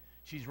age.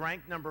 She's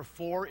ranked number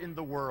 4 in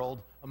the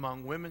world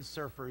among women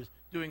surfers,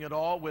 doing it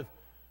all with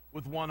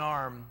one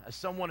arm. As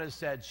someone has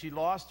said, she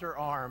lost her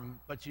arm,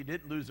 but she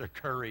didn't lose her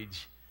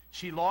courage.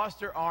 She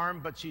lost her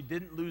arm, but she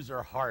didn't lose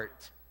her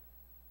heart.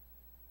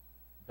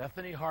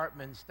 Bethany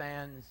Hartman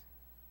stands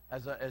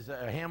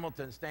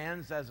Hamilton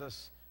stands as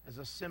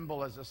a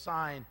symbol, as a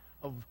sign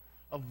of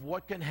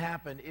what can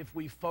happen if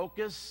we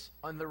focus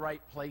on the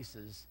right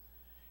places.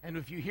 And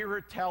if you hear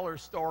her tell her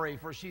story,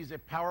 for she's a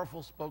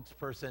powerful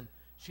spokesperson,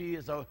 she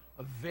is a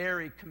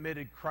very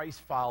committed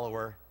Christ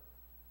follower.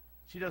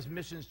 She does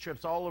missions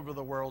trips all over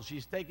the world.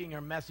 She's taking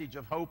her message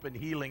of hope and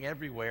healing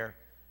everywhere.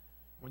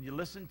 When you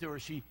listen to her,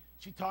 she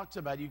talks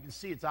about it. You can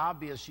see it's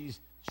obvious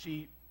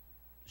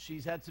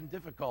she's had some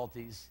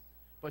difficulties,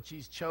 but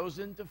she's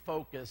chosen to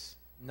focus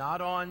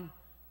not on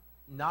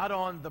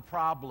the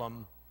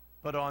problem,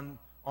 but on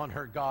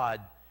her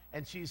God.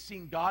 And she's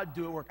seen God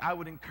do a work. I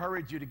would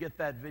encourage you to get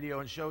that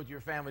video and show it to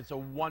your family. It's a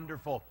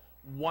wonderful,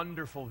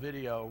 wonderful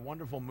video, a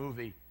wonderful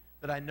movie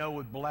that I know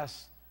would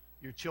bless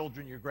your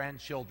children, your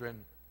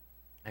grandchildren.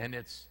 And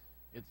it's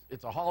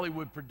a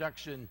Hollywood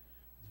production.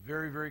 It's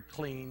very, very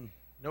clean.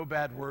 No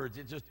bad words.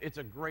 It's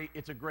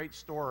a great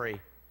story.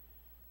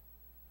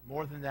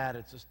 More than that,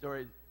 it's a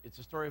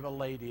story of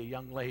a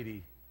young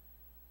lady,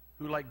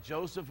 who, like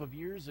Joseph of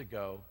years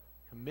ago,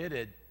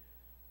 committed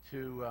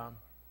to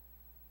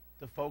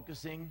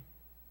focusing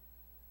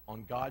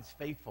on God's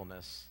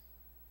faithfulness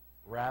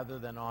rather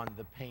than on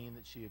the pain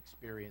that she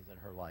experienced in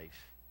her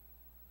life.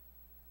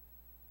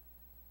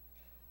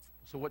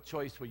 So what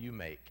choice will you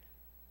make?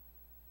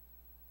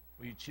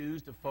 Will you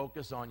choose to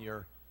focus on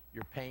your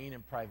pain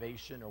and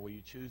privation, or will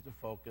you choose to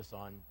focus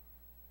on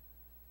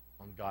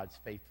God's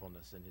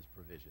faithfulness and his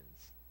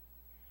provisions?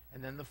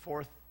 And then the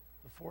fourth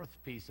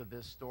piece of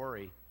this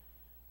story,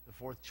 the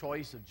fourth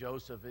choice of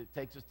Joseph, it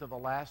takes us to the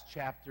last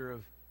chapter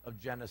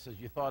of Genesis.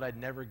 You thought I'd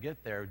never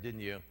get there,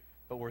 didn't you?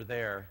 But we're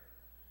there.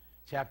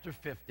 Chapter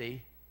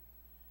 50.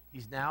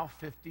 He's now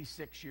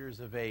 56 years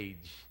of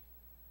age.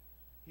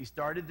 He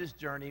started this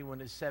journey when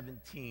he was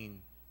 17.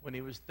 When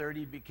he was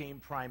 30, he became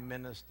prime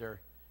minister.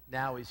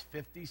 Now he's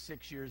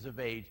 56 years of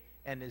age,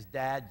 and his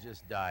dad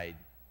just died.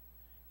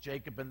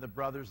 Jacob and the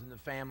brothers and the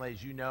family,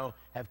 as you know,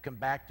 have come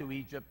back to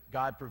Egypt.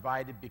 God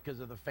provided because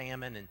of the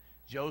famine, and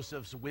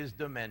Joseph's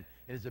wisdom and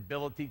his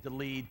ability to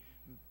lead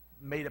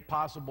made it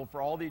possible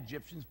for all the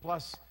Egyptians,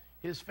 plus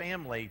his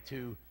family,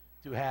 to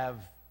have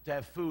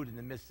food in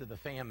the midst of the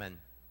famine.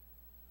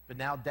 But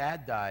now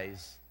Dad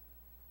dies,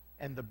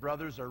 and the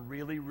brothers are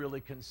really,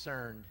 really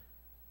concerned.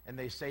 And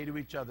they say to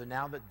each other,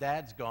 now that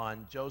Dad's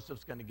gone,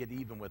 Joseph's going to get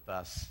even with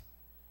us.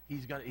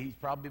 He's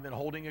probably been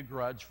holding a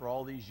grudge for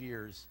all these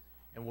years.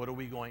 And what are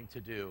we going to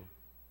do?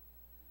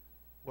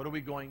 What are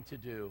we going to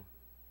do?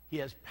 He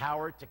has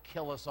power to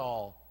kill us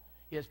all.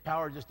 He has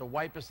power just to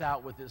wipe us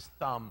out with his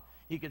thumb.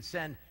 He could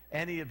send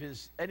any of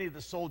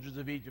the soldiers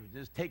of Egypt to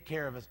just take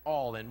care of us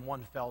all in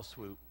one fell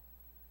swoop.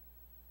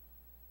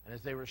 And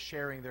as they were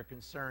sharing their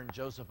concern,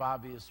 Joseph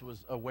obviously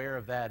was aware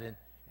of that,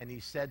 and he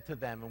said to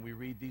them, and we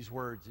read these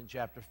words in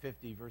chapter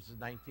 50, verses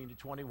 19 to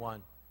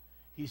 21,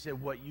 he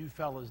said, what you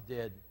fellas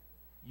did,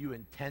 you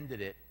intended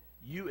it.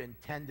 You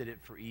intended it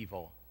for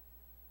evil.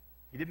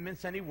 He didn't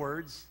mince any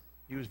words.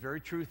 He was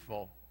very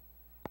truthful.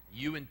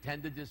 You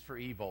intended this for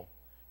evil,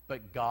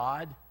 but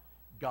God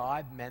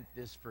meant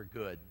this for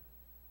good,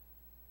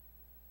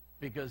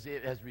 because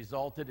it has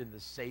resulted in the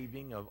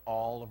saving of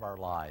all of our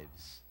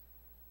lives.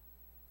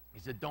 He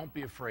said, don't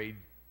be afraid.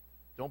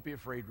 Don't be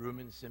afraid,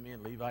 Reuben,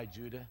 Simeon, Levi,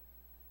 Judah,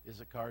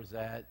 Issachar,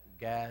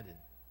 Gad,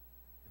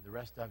 and the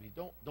rest of you.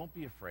 Don't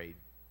be afraid.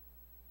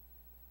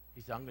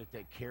 He said, I'm going to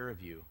take care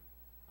of you.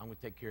 I'm going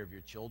to take care of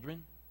your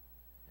children,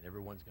 and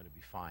everyone's going to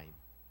be fine.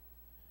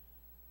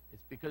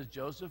 It's because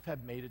Joseph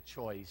had made a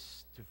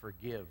choice to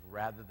forgive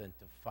rather than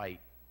to fight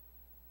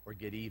or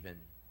get even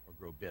or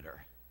grow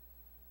bitter.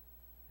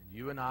 And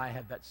you and I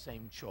have that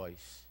same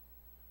choice.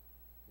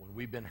 When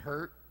we've been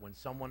hurt, when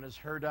someone has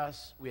hurt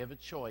us, we have a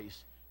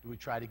choice. Do we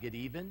try to get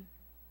even?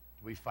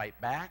 Do we fight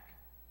back?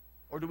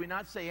 Or do we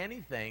not say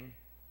anything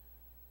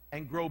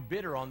and grow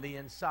bitter on the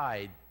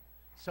inside?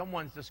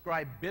 Someone's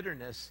described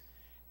bitterness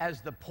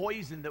as the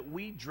poison that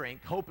we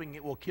drink, hoping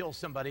it will kill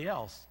somebody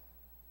else.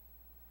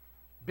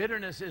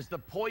 Bitterness is the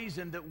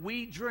poison that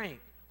we drink,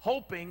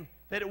 hoping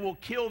that it will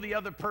kill the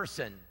other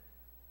person.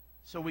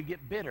 So we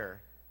get bitter,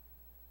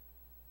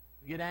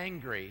 we get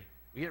angry,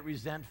 we get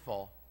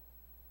resentful.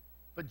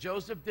 But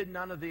Joseph did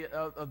none of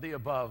the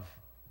above.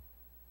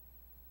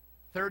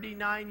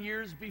 39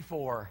 years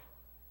before,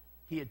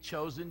 he had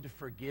chosen to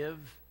forgive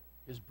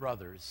his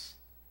brothers.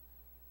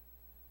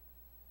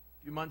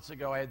 A few months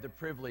ago, I had the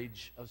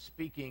privilege of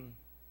speaking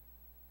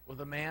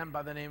with a man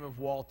by the name of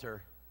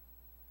Walter.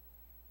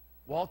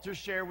 Walter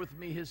shared with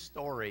me his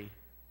story.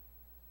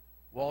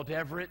 Walt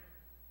Everett's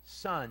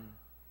son,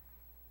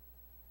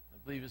 I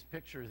believe his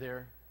picture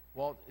there,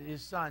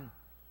 his son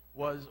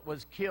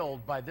was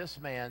killed by this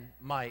man,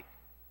 Mike.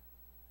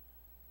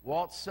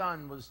 Walt's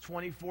son was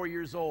 24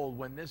 years old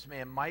when this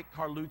man, Mike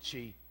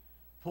Carlucci,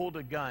 pulled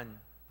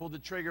the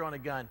trigger on a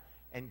gun,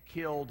 and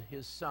killed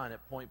his son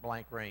at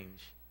point-blank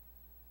range.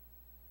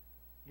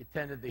 He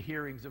attended the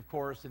hearings, of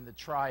course, and the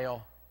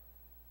trial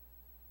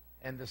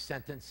and the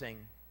sentencing.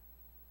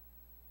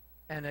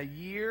 And a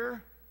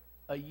year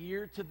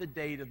to the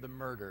date of the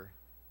murder,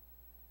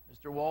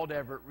 Mr. Walt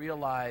Everett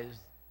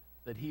realized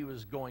that he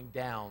was going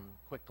down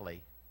quickly.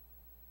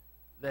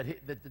 That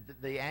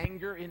the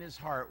anger in his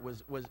heart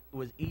was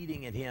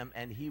eating at him,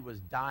 and he was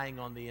dying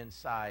on the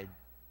inside.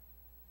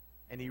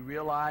 And he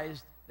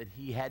realized that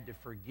he had to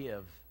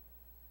forgive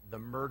the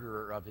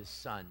murderer of his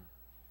son,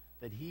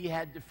 that he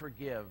had to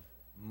forgive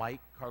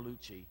Mike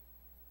Carlucci.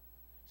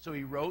 So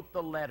he wrote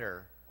the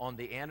letter on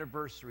the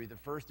anniversary, the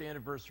first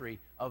anniversary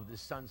of the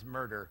son's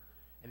murder,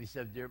 and he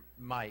said, "Dear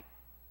Mike,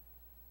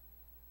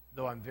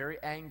 though I'm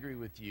very angry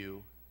with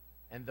you,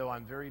 and though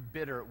I'm very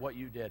bitter at what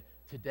you did,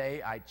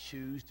 today I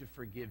choose to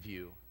forgive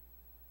you."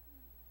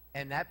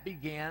 And that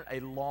began a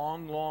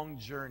long, long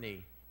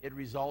journey. It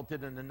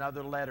resulted in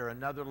another letter,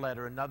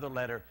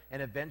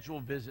 an eventual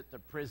visit to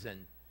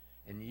prison.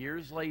 And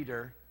years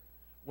later,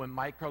 when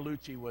Mike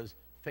Carlucci was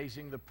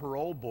facing the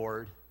parole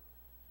board,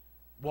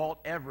 Walt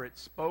Everett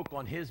spoke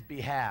on his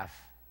behalf,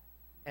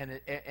 and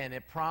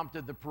it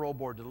prompted the parole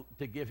board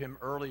to give him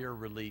earlier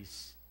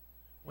release.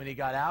 When he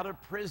got out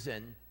of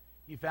prison,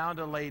 he found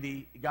a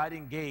lady, got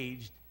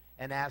engaged,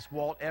 and asked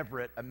Walt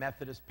Everett, a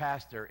Methodist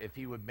pastor, if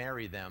he would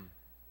marry them,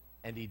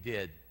 and he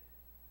did.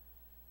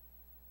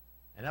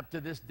 And up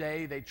to this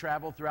day, they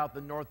travel throughout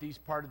the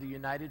northeast part of the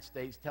United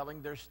States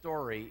telling their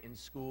story in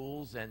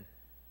schools and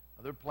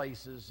other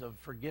places of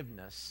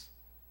forgiveness.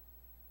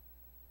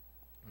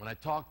 When I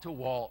talked to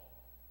Walt,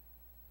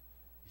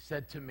 he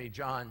said to me,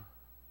 "John,"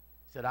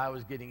 he said, "I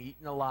was getting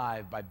eaten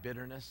alive by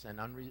bitterness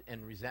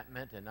and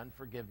resentment and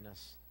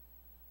unforgiveness."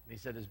 And he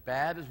said, "As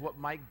bad as what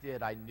Mike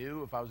did, I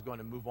knew if I was going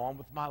to move on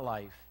with my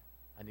life,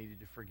 I needed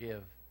to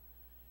forgive.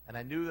 And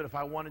I knew that if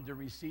I wanted to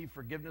receive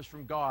forgiveness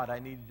from God, I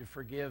needed to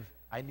forgive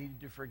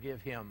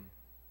him."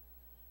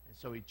 And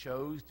so he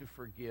chose to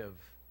forgive.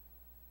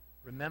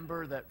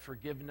 Remember that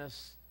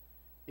forgiveness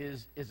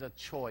is a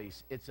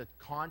choice. It's a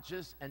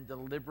conscious and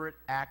deliberate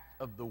act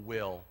of the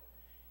will.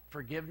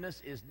 Forgiveness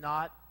is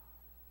not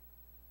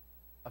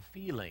a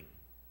feeling.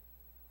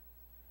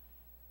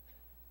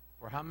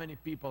 For how many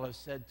people have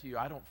said to you,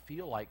 "I don't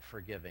feel like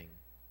forgiving"?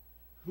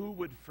 Who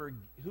would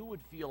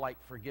feel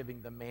like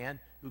forgiving the man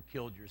who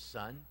killed your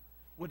son?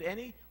 Would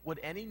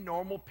any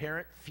normal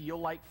parent feel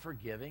like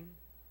forgiving?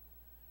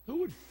 Who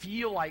would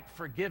feel like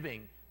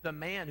forgiving the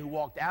man who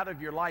walked out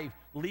of your life,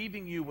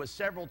 leaving you with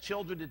several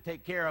children to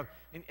take care of,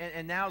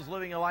 and now is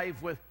living a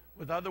life with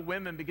other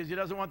women because he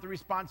doesn't want the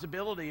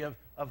responsibility of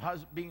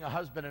being a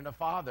husband and a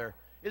father?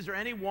 Is there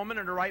any woman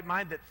in her right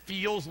mind that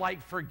feels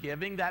like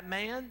forgiving that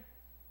man?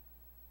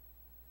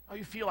 Oh,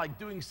 you feel like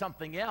doing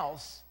something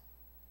else,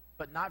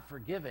 but not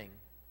forgiving.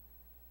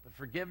 But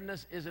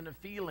forgiveness isn't a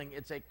feeling.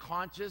 It's a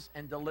conscious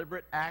and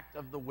deliberate act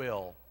of the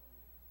will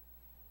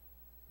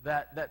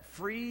that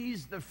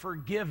frees the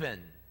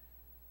forgiven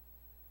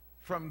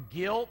from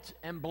guilt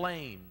and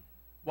blame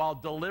while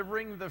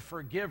delivering the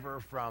forgiver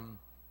from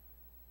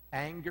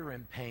anger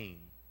and pain.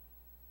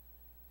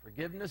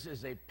 Forgiveness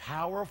is a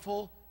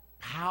powerful,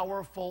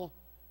 powerful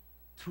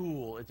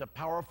tool. It's a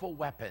powerful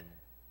weapon.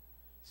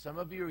 Some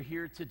of you are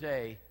here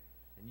today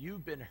and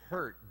you've been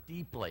hurt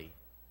deeply.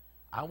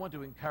 I want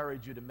to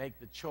encourage you to make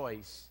the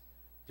choice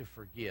to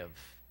forgive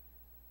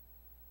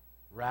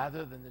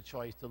rather than the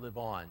choice to live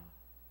on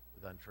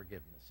with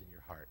unforgiveness in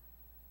your heart.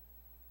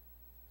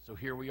 So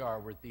here we are.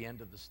 We're at the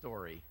end of the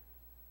story.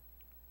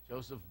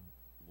 Joseph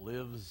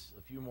lives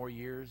a few more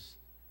years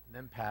and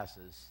then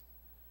passes.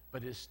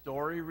 But his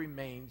story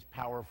remains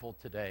powerful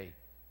today.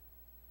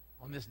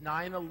 On this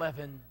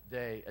 9/11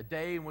 day, a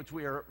day in which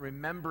we are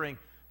remembering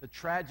the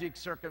tragic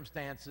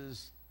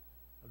circumstances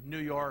of New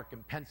York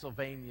and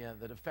Pennsylvania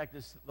that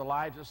affected the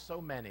lives of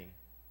so many.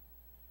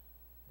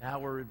 Now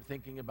we're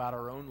thinking about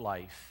our own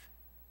life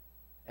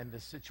and the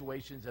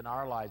situations in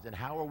our lives and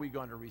how are we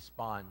going to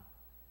respond.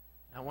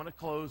 And I want to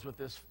close with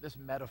this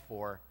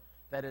metaphor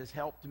that has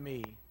helped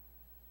me.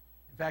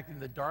 In fact, in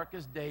the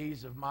darkest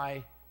days of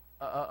my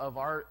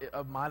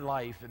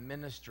life and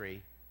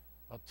ministry,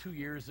 about 2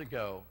 years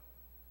ago,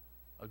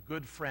 a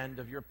good friend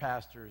of your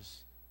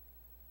pastor's,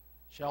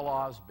 Shell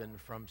Osmond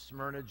from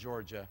Smyrna,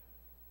 Georgia,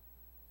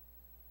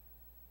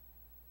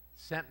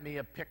 sent me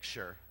a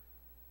picture,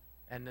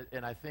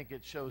 and I think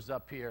it shows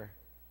up here.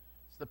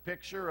 It's the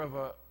picture of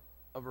a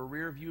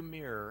rear view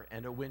mirror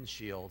and a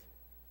windshield.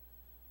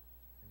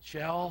 And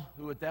Shell,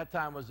 who at that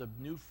time was a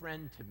new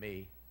friend to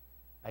me,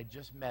 I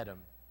just met him.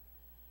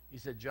 He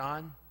said,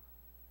 "John,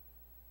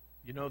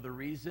 you know the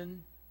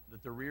reason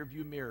that the rear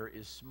view mirror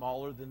is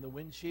smaller than the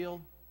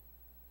windshield?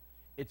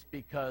 It's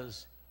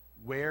because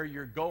where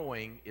you're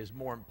going is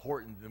more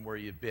important than where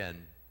you've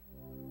been.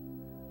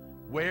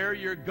 Where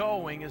you're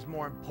going is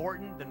more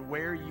important than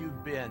where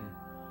you've been."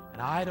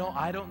 And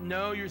I don't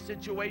know your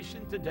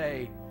situation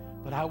today,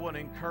 but I want to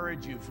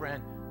encourage you,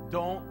 friend,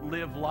 don't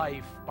live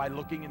life by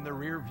looking in the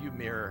rear view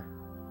mirror.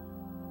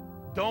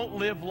 Don't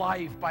live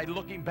life by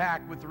looking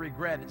back with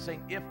regret and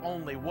saying, if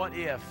only, what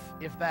if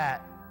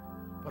that.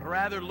 But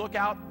rather look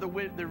out the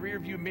rear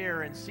view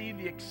mirror and see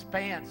the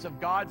expanse of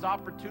God's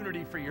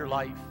opportunity for your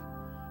life.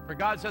 For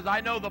God says,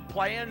 "I know the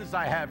plans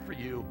I have for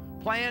you,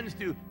 plans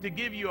to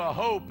give you a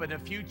hope and a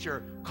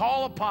future.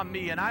 Call upon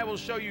me, and I will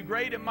show you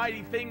great and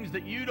mighty things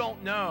that you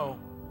don't know."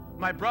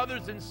 My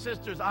brothers and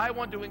sisters, I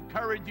want to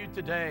encourage you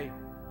today.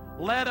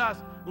 Let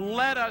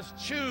us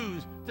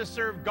choose to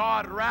serve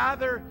God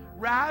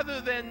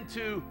rather than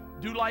to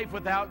do life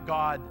without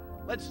God.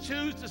 Let's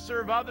choose to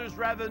serve others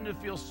rather than to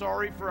feel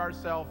sorry for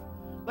ourselves.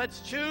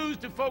 Let's choose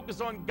to focus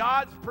on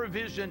God's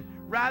provision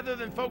rather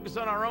than focus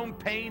on our own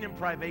pain and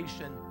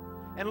privation.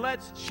 And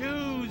let's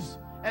choose,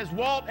 as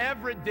Walt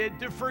Everett did,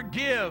 to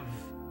forgive,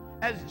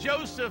 as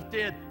Joseph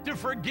did, to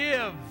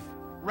forgive,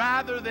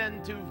 rather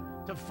than to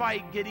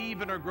fight, get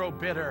even, or grow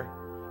bitter.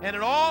 And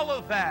in all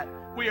of that,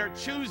 we are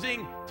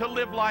choosing to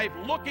live life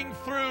looking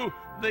through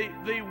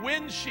the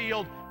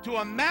windshield to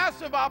a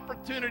massive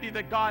opportunity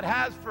that God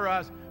has for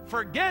us,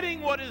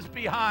 forgetting what is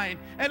behind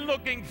and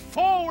looking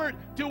forward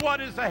to what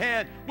is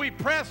ahead. We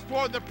press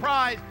toward the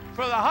prize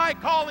for the high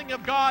calling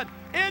of God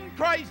in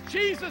Christ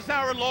Jesus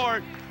our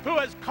Lord, who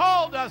has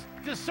called us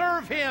to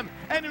serve Him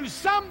and who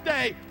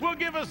someday will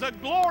give us a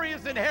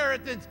glorious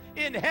inheritance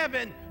in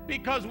heaven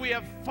because we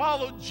have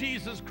followed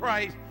Jesus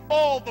Christ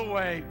all the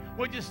way.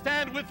 Would you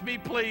stand with me,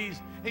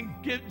 please, and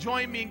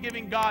join me in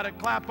giving God a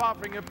clap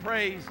offering of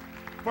praise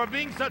for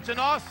being such an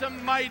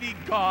awesome, mighty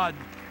God.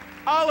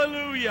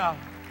 Hallelujah.